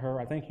given her.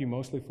 I thank you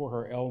mostly for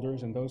her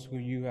elders and those who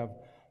you have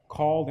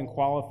called and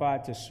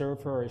qualified to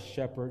serve her as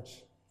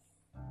shepherds.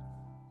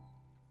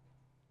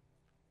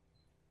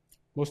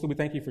 Mostly we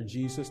thank you for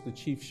Jesus, the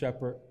chief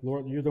shepherd.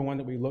 Lord, you're the one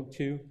that we look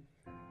to.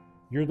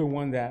 You're the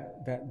one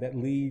that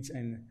leads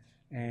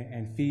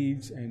and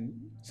feeds and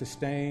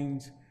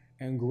sustains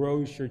and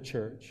grows your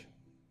church.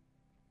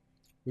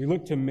 We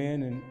look to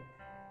men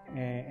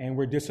and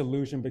we're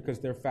disillusioned because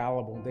they're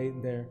fallible.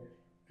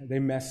 They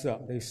mess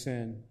up. They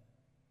sin.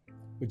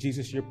 But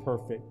Jesus, you're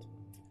perfect.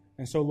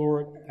 And so,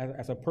 Lord,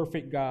 as a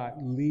perfect God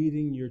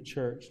leading your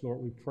church,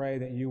 Lord, we pray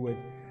that you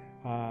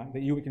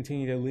would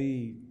continue to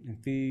lead and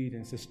feed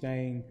and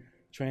sustain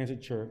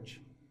Transit Church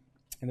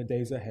in the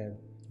days ahead.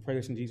 I pray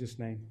this in Jesus'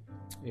 name.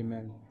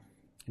 Amen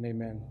and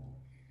amen.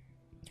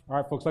 All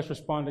right, folks, let's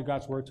respond to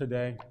God's word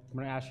today. I'm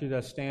going to ask you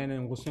to stand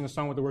and we'll sing a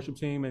song with the worship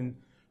team, and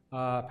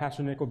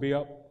Pastor Nick will be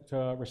up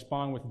to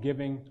respond with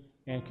giving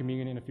and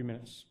communion in a few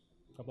minutes.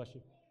 God bless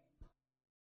you.